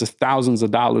hundreds of thousands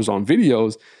of dollars on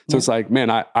videos. So it's like, man,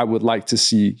 I would like to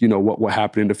see, what will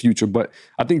happen in the future. But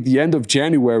I think the end of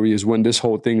January is when this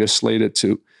whole thing is slated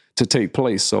to take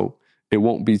place. So it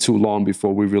won't be too long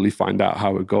before we really find out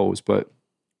how it goes. But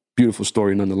beautiful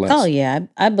story nonetheless. Oh, yeah.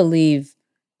 I believe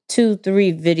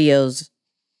 2-3 videos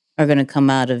are going to come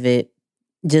out of it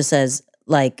just as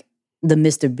like the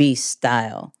Mr. Beast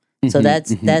style. So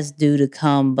that's due to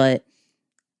come. But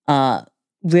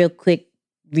real quick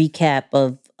recap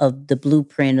of the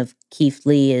blueprint of Keith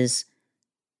Lee is,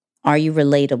 are you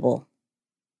relatable?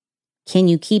 Can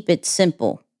you keep it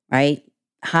simple, right?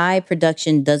 High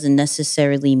production doesn't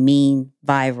necessarily mean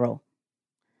viral.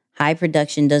 High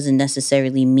production doesn't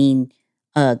necessarily mean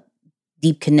a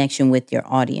deep connection with your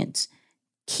audience.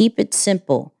 Keep it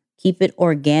simple, keep it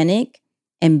organic,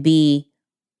 and be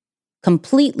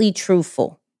completely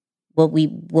truthful. What we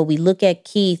look at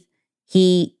Keith,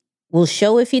 he will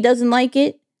show if he doesn't like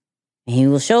it, and he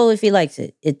will show if he likes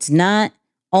it. It's not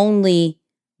only,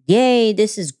 yay,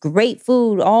 this is great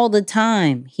food all the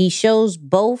time. He shows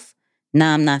both.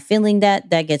 Nah, I'm not feeling that.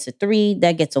 That gets a 3.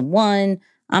 That gets a 1.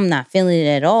 I'm not feeling it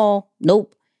at all.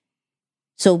 Nope.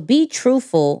 So be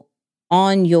truthful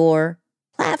on your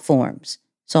platforms.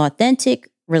 So authentic,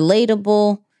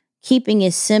 relatable, keeping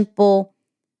it simple.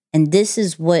 And this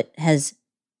is what has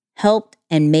helped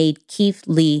and made Keith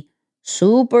Lee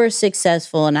super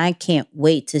successful. And I can't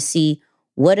wait to see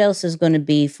what else is going to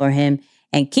be for him.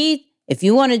 And Keith, if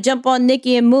you want to jump on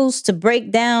Nikki and Moose to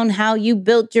break down how you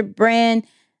built your brand,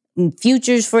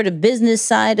 futures for the business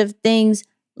side of things,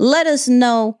 let us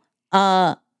know.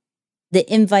 The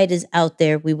invite is out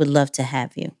there. We would love to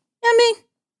have you. You know what I mean?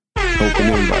 Open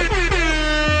invite.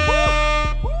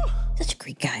 Such a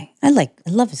great guy. I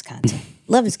love his content.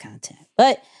 Love his content.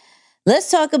 But let's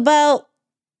talk about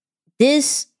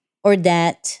this or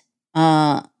that.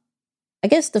 I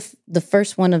guess the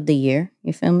first one of the year.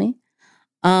 You feel me?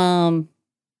 Hard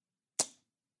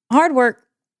work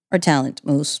or talent,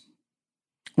 Moose?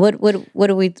 What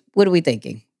are we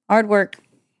thinking? Hard work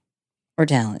or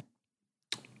talent?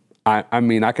 I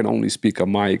mean, I can only speak of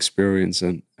my experience,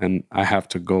 and I have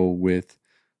to go with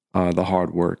the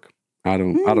hard work. I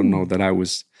don't know that I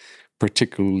was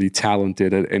particularly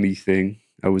talented at anything.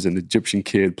 I was an Egyptian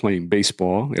kid playing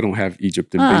baseball. They don't have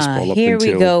Egypt in baseball up here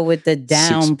until we go with the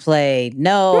downplay.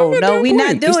 No, we're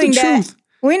not It's doing the that. truth.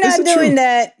 We're not doing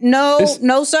that. No,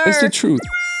 no, sir. It's the truth.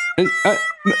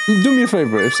 Do me a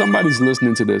favor. If somebody's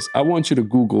listening to this, I want you to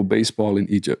Google baseball in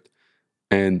Egypt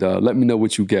and let me know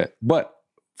what you get. But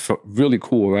really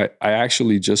cool, right? I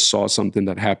actually just saw something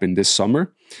that happened this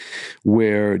summer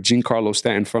where Giancarlo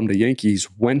Stanton from the Yankees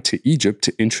went to Egypt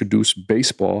to introduce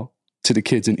baseball to the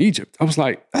kids in Egypt. I was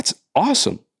like, that's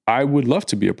awesome. I would love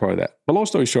to be a part of that. But long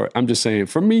story short, I'm just saying,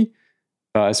 for me,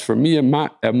 as for me and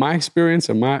my experience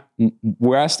and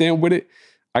where I stand with it,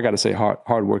 I got to say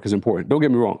hard work is important. Don't get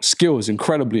me wrong. Skill is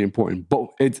incredibly important.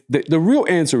 Both. The real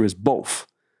answer is both.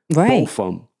 Right. Both of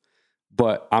them.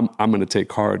 But I'm going to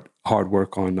take hard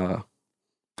work on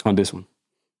this one.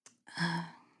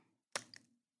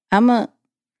 I'm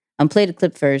play the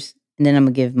clip first, and then I'm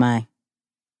gonna give my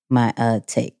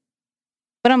take.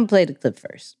 But I'm gonna play the clip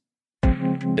first.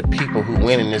 The people who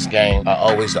win in this game are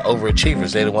always the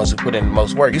overachievers. They're the ones who put in the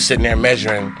most work. You're sitting there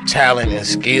measuring talent and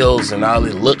skills and all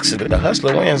the looks. The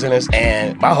hustler wins in this.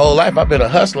 And my whole life, I've been a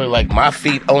hustler, like my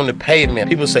feet on the pavement.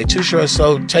 People say Too Short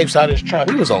sold tapes out of his trunk.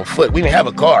 We was on foot. We didn't have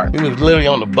a car. We was literally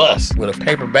on the bus with a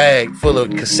paper bag full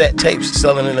of cassette tapes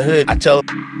selling in the hood. I tell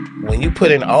them, when you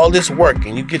put in all this work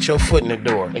and you get your foot in the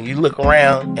door and you look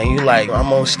around and you like,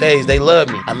 I'm on stage, they love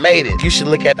me, I made it. You should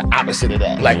look at the opposite of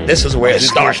that. Like, this is where it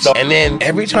starts. And then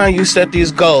every time you set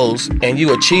these goals and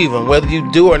you achieve them, whether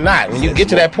you do or not, when you get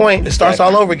to that point, it starts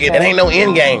all over again. It ain't no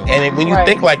end game. And when you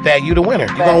think like that, you the winner.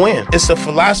 You're gonna win. It's a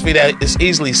philosophy that is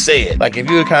easily said. Like, if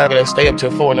you're kind of gonna stay up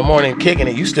till 4 a.m. kicking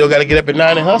it, you still gotta get up at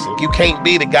 9 and hustle. You can't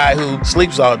be the guy who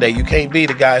sleeps all day. You can't be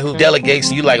the guy who delegates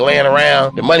and you like laying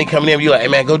around, the money coming in, you like, hey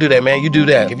man, go do that, man. You do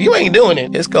that. If you ain't doing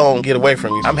it, it's gonna get away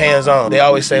from you. I'm hands on. They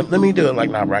always say, let me do it. Like,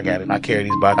 nah, bro, I got it. I carry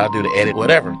these boxes. I'll do the edit,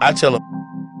 whatever. I tell them.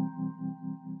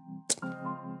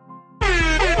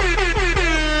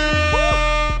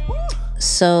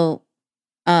 So,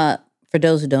 for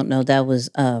those who don't know, that was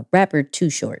rapper Too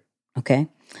Short. Okay,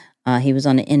 he was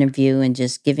on an interview and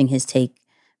just giving his take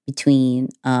between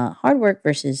hard work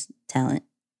versus talent.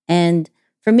 And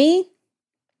for me,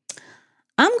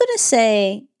 I'm gonna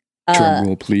say, drum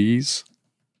roll, please.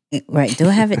 Right? Do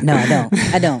I have it? No,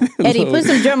 I don't. Eddie, put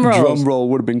some drum rolls. Drum roll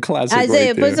would have been classic. Isaiah,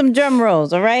 right there. put some drum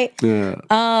rolls. All right. Yeah.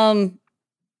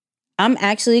 I'm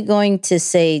actually going to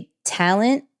say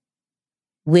talent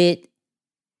with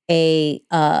a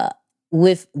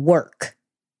with work.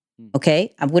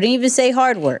 Okay? I wouldn't even say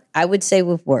hard work. I would say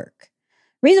with work.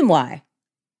 Reason why.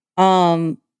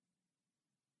 You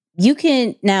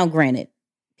can, now granted,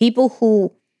 people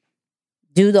who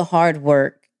do the hard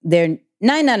work, they're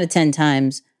 9 out of 10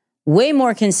 times way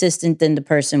more consistent than the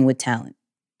person with talent.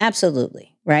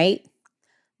 Absolutely, right?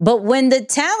 But when the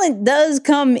talent does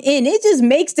come in, it just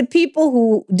makes the people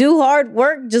who do hard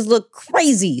work just look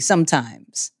crazy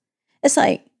sometimes. It's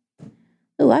like,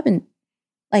 oh, I've been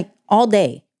like all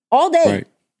day Right.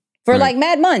 for Right. like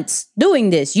mad months doing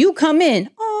this. You come in,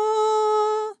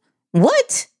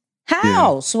 what?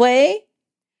 How, Sway?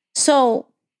 So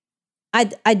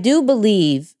I do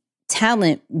believe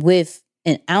talent with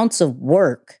an ounce of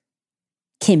work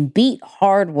can beat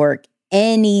hard work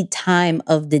any time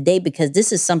of the day, because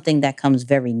this is something that comes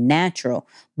very natural.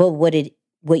 But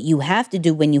what you have to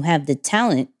do when you have the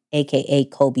talent, aka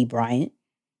Kobe Bryant,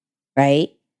 right?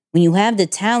 When you have the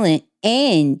talent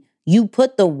and you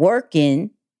put the work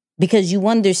in, because you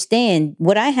understand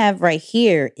what I have right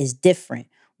here is different.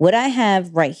 What I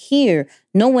have right here,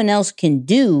 no one else can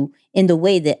do in the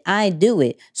way that I do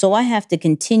it. So I have to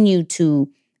continue to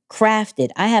craft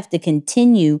it. I have to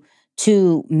continue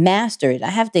to master it. I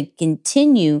have to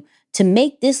continue to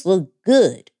make this look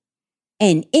good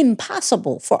and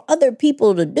impossible for other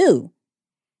people to do.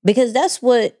 Because that's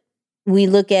what we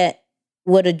look at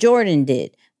what a Jordan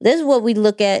did. This is what we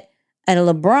look at a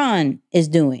LeBron is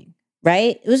doing,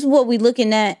 right? This is what we're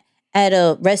looking at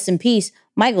a rest in peace,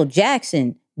 Michael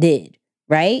Jackson did,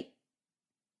 right?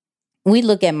 We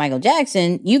look at Michael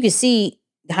Jackson, you can see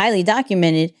highly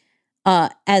documented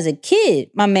as a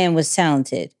kid, my man was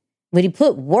talented. But he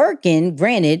put work in,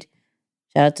 granted,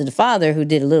 shout out to the father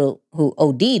who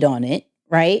OD'd on it,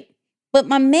 right? But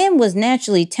my man was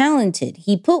naturally talented.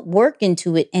 He put work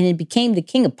into it and it became the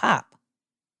king of pop,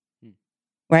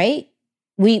 right?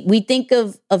 We think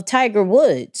of Tiger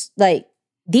Woods. Like,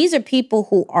 these are people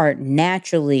who are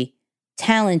naturally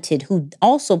talented, who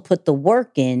also put the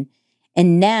work in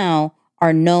and now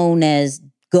are known as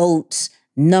GOATs,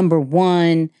 number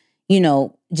one,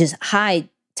 just high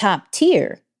top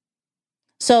tier.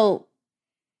 So,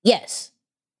 yes,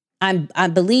 I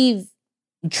believe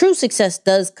true success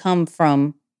does come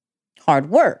from hard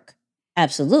work.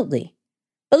 Absolutely.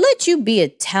 But let you be a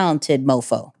talented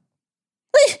mofo.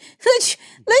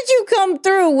 Let you come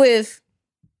through with,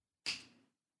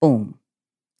 boom,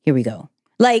 here we go.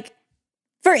 Like,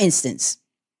 for instance,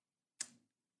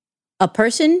 a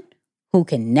person who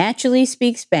can naturally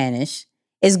speak Spanish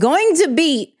is going to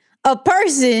beat a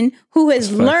person who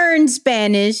has learned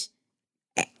Spanish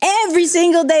every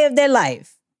single day of their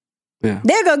life. Yeah.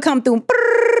 They're going to come through.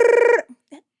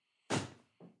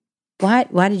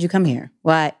 Why did you come here?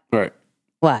 Why? Right.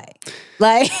 Why?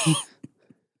 Like,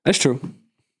 That's true.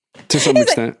 To some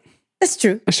extent. That's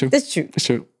true. That's true. That's true. That's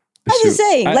true. I'm just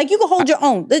saying, like, you can hold your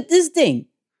own. This thing,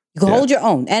 you can hold your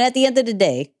own. And at the end of the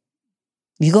day,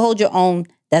 you can hold your own.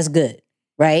 That's good,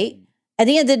 right? At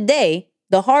the end of the day,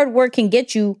 the hard work can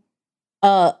get you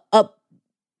up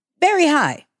very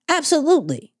high.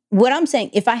 Absolutely. What I'm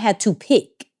saying, if I had to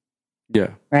pick,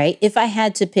 right? If I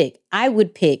had to pick, I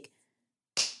would pick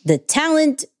the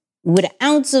talent with an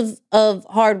ounce of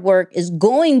hard work is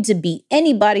going to beat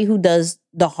anybody who does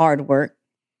the hard work.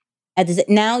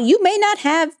 Now, you may not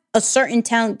have a certain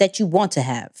talent that you want to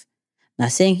have. I'm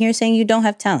not sitting here saying you don't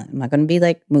have talent. I'm not going to be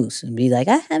like Moose and be like,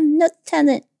 I have no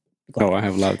talent. Oh, I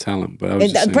have a lot of talent, but I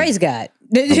was just praise God.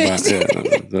 I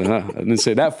didn't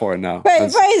say that far now.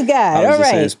 Praise God. I was All just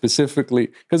saying right. specifically,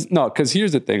 because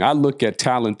here's the thing. I look at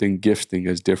talent and gifting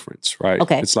as difference, right?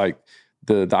 Okay. It's like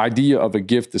the idea of a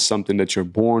gift is something that you're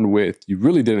born with. You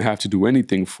really didn't have to do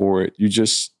anything for it. You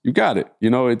got it.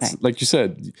 It's like you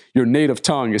said, your native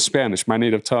tongue is Spanish. My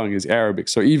native tongue is Arabic.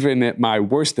 So even at my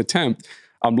worst attempt,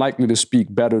 I'm likely to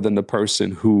speak better than the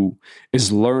person who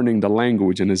is learning the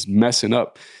language and is messing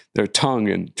up their tongue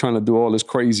and trying to do all this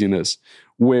craziness.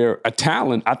 Where I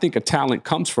think a talent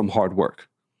comes from hard work.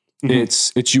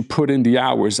 Mm-hmm. It's you put in the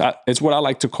hours. It's what I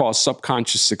like to call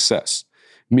subconscious success.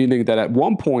 Meaning that at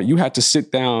one point you had to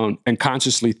sit down and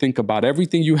consciously think about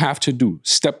everything you have to do,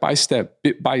 step by step,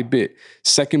 bit by bit,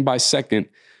 second by second,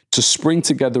 to spring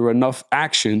together enough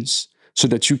actions so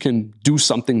that you can do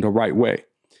something the right way.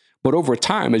 But over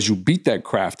time, as you beat that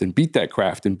craft and beat that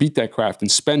craft and beat that craft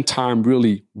and spend time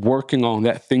really working on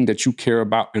that thing that you care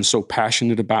about and so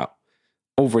passionate about,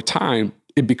 over time,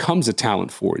 it becomes a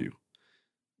talent for you.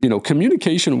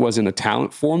 Communication wasn't a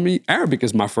talent for me. Arabic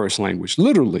is my first language,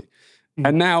 literally. Mm-hmm.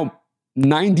 And now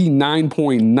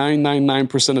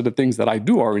 99.999% of the things that I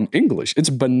do are in English. It's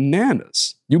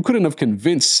bananas. You couldn't have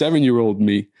convinced 7-year-old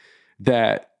me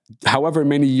that however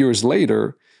many years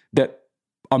later, that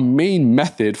a main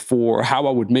method for how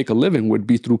I would make a living would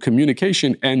be through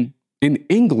communication and in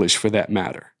English for that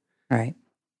matter. Right.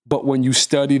 But when you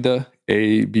study the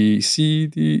A, B, C,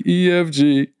 D, E, F,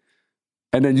 G,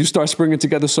 and then you start springing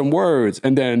together some words,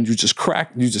 and then you just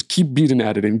keep beating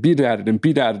at it and beat at it and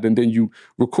beat at it, and then you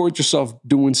record yourself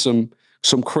doing some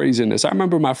craziness. I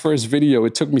remember my first video,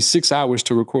 it took me 6 hours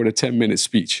to record a 10-minute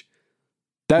speech.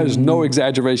 That is no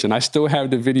exaggeration. I still have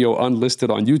the video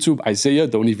unlisted on YouTube. Isaiah,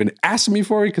 don't even ask me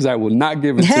for it because I will not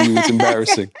give it to you. It's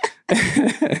embarrassing.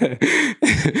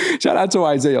 Shout out to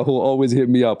Isaiah, who will always hit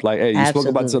me up like, hey, you spoke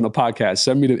about this on the podcast.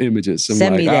 Send me the images. I'm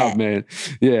Send like, me that. Oh, man.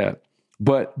 Yeah.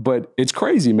 But it's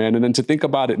crazy, man. And then to think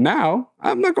about it now,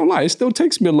 I'm not going to lie. It still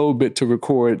takes me a little bit to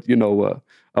record,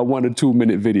 a 1 or 2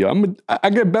 minute video. I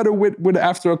get better with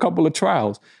after a couple of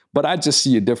trials. But I just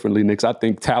see it differently, Nix. I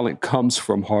think talent comes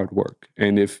from hard work.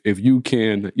 And if you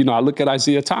can, I look at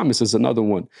Isaiah Thomas as another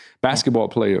one, basketball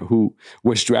player who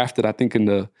was drafted, I think I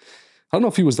don't know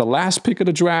if he was the last pick of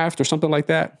the draft or something like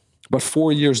that. But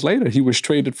 4 years later, he was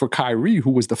traded for Kyrie,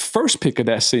 who was the first pick of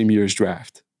that same year's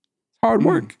draft. Hard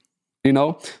work,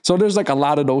 So there's like a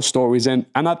lot of those stories. And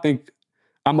I think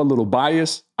I'm a little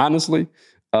biased, honestly,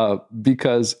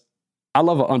 because I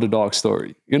love an underdog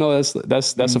story. That's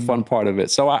a fun part of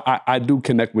it. So I do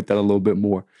connect with that a little bit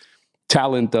more.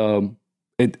 Talent,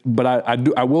 but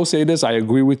I will say this, I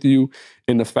agree with you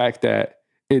in the fact that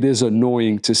it is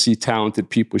annoying to see talented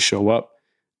people show up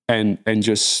and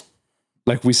just,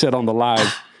 like we said on the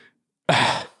live,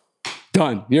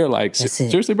 done. You're like,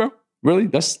 seriously, bro? Really?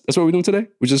 That's what we're doing today?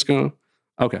 We're just gonna,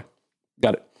 okay,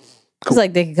 got it. Cool. It's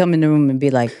like they could come in the room and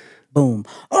be like, boom.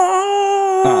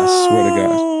 Oh! I swear to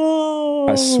God.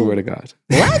 I swear to God.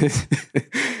 What?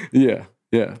 Yeah.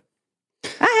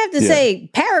 I have to say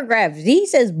paragraphs. He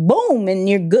says boom and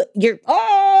you're good.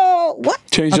 What?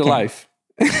 Change your life.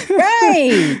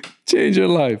 Right. Change your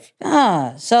life.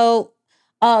 So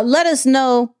let us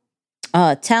know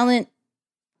talent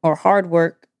or hard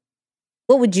work.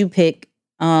 What would you pick?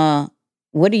 What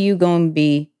are you going to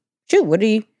be? What are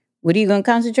you going to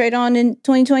concentrate on in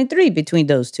 2023 between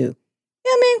those two?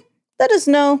 Let us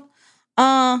know.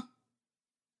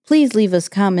 Please leave us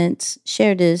comments,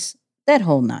 share this, that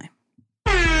whole nine.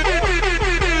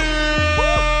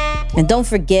 And don't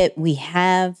forget, we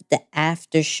have the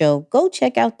after show. Go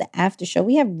check out the after show.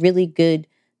 We have really good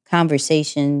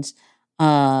conversations.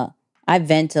 I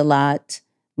vent a lot.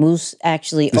 Moose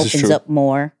actually opens up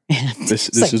more. This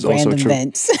is also true.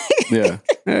 Vents. Yeah.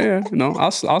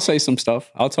 I'll say some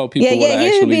stuff. I'll tell people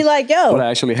he'd be like, yo, what I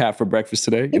actually had for breakfast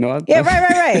today.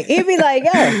 Right. He'd be like,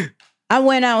 yo, I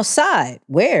went outside.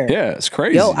 Where? Yeah, it's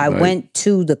crazy. Yo, I went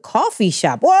to the coffee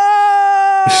shop.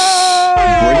 Whoa!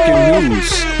 Breaking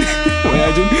news.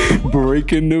 Imagine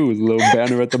breaking news. A little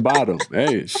banner at the bottom.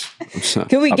 Hey,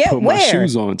 can we get put my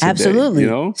shoes on today? Absolutely.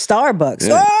 Starbucks.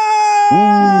 Yeah.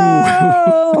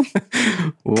 Oh!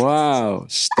 Wow,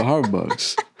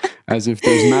 Starbucks. As if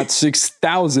there's not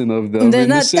 6,000 of them. There's in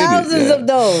not the city. thousands of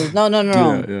those. No.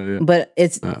 Yeah. But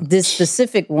it's this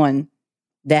specific one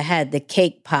that had the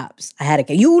cake pops. I had a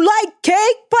cake. You like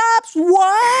cake pops?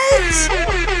 What?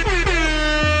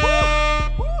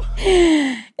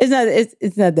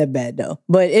 It's not that bad though.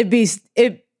 But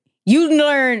you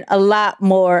learn a lot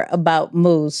more about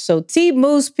Moose. So T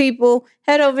Moose people,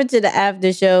 head over to the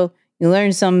after show. You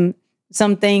learn some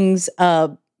things.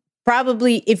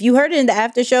 Probably if you heard it in the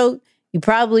after show, you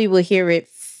probably will hear it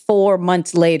 4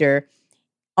 months later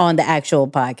on the actual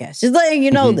podcast. Just letting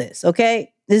you know this,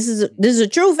 okay? This is a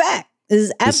true fact. This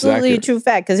is absolutely a true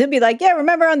fact. Because he'll be like, yeah,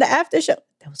 remember on the after show?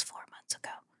 That was 4 months ago.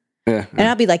 Yeah. And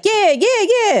I'll be like,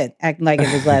 yeah. Acting like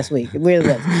it was last week. It really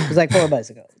was. It was like 4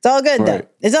 months ago. It's all good, though.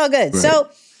 It's all good. Right. So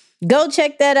go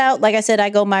check that out. Like I said,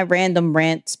 I go my random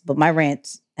rants, but my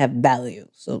rants have value.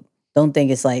 So don't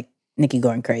think it's like Nikki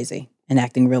going crazy and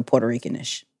acting real Puerto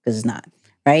Rican-ish, because it's not,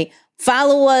 right?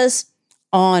 Follow us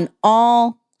on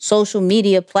all social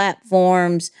media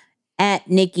platforms at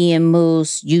Nikki and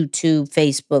Moose, YouTube,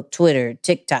 Facebook, Twitter,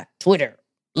 TikTok,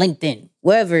 LinkedIn,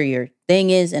 wherever your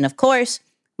thing is. And of course,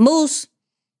 Moose,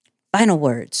 final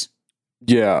words.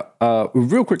 Yeah.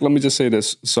 Real quick, let me just say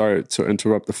this. Sorry to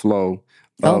interrupt the flow.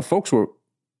 Folks were...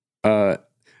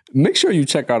 make sure you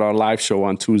check out our live show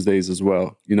on Tuesdays as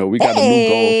well. We got a new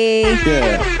goal.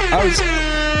 Yeah.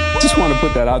 I just want to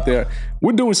put that out there.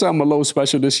 We're doing something a little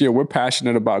special this year. We're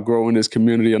passionate about growing this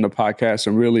community on the podcast.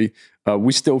 And really,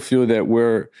 we still feel that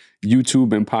we're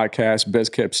YouTube and podcast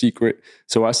best kept secret.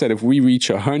 So I said, if we reach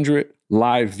 100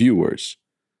 live viewers,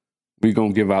 we're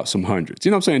going to give out some hundreds.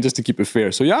 You know what I'm saying? Just to keep it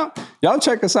fair. So y'all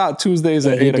check us out Tuesdays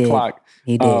at 8 o'clock.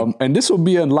 He did. And this will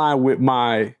be in line with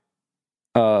my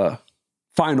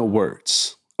final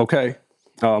words, okay?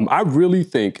 I really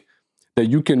think that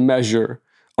you can measure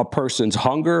a person's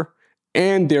hunger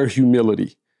and their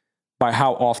humility by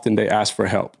how often they ask for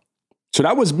help. So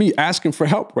that was me asking for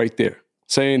help right there,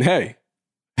 saying, hey,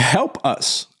 help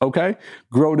us, okay?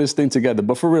 Grow this thing together.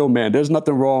 But for real, man, there's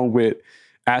nothing wrong with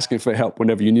asking for help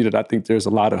whenever you need it. I think there's a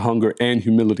lot of hunger and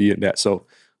humility in that. So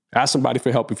ask somebody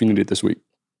for help if you need it this week.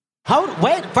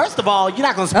 Wait, first of all, you're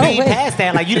not going to speed past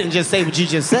that like you didn't just say what you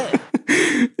just said.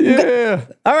 Yeah.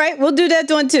 All right, we'll do that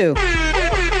one too.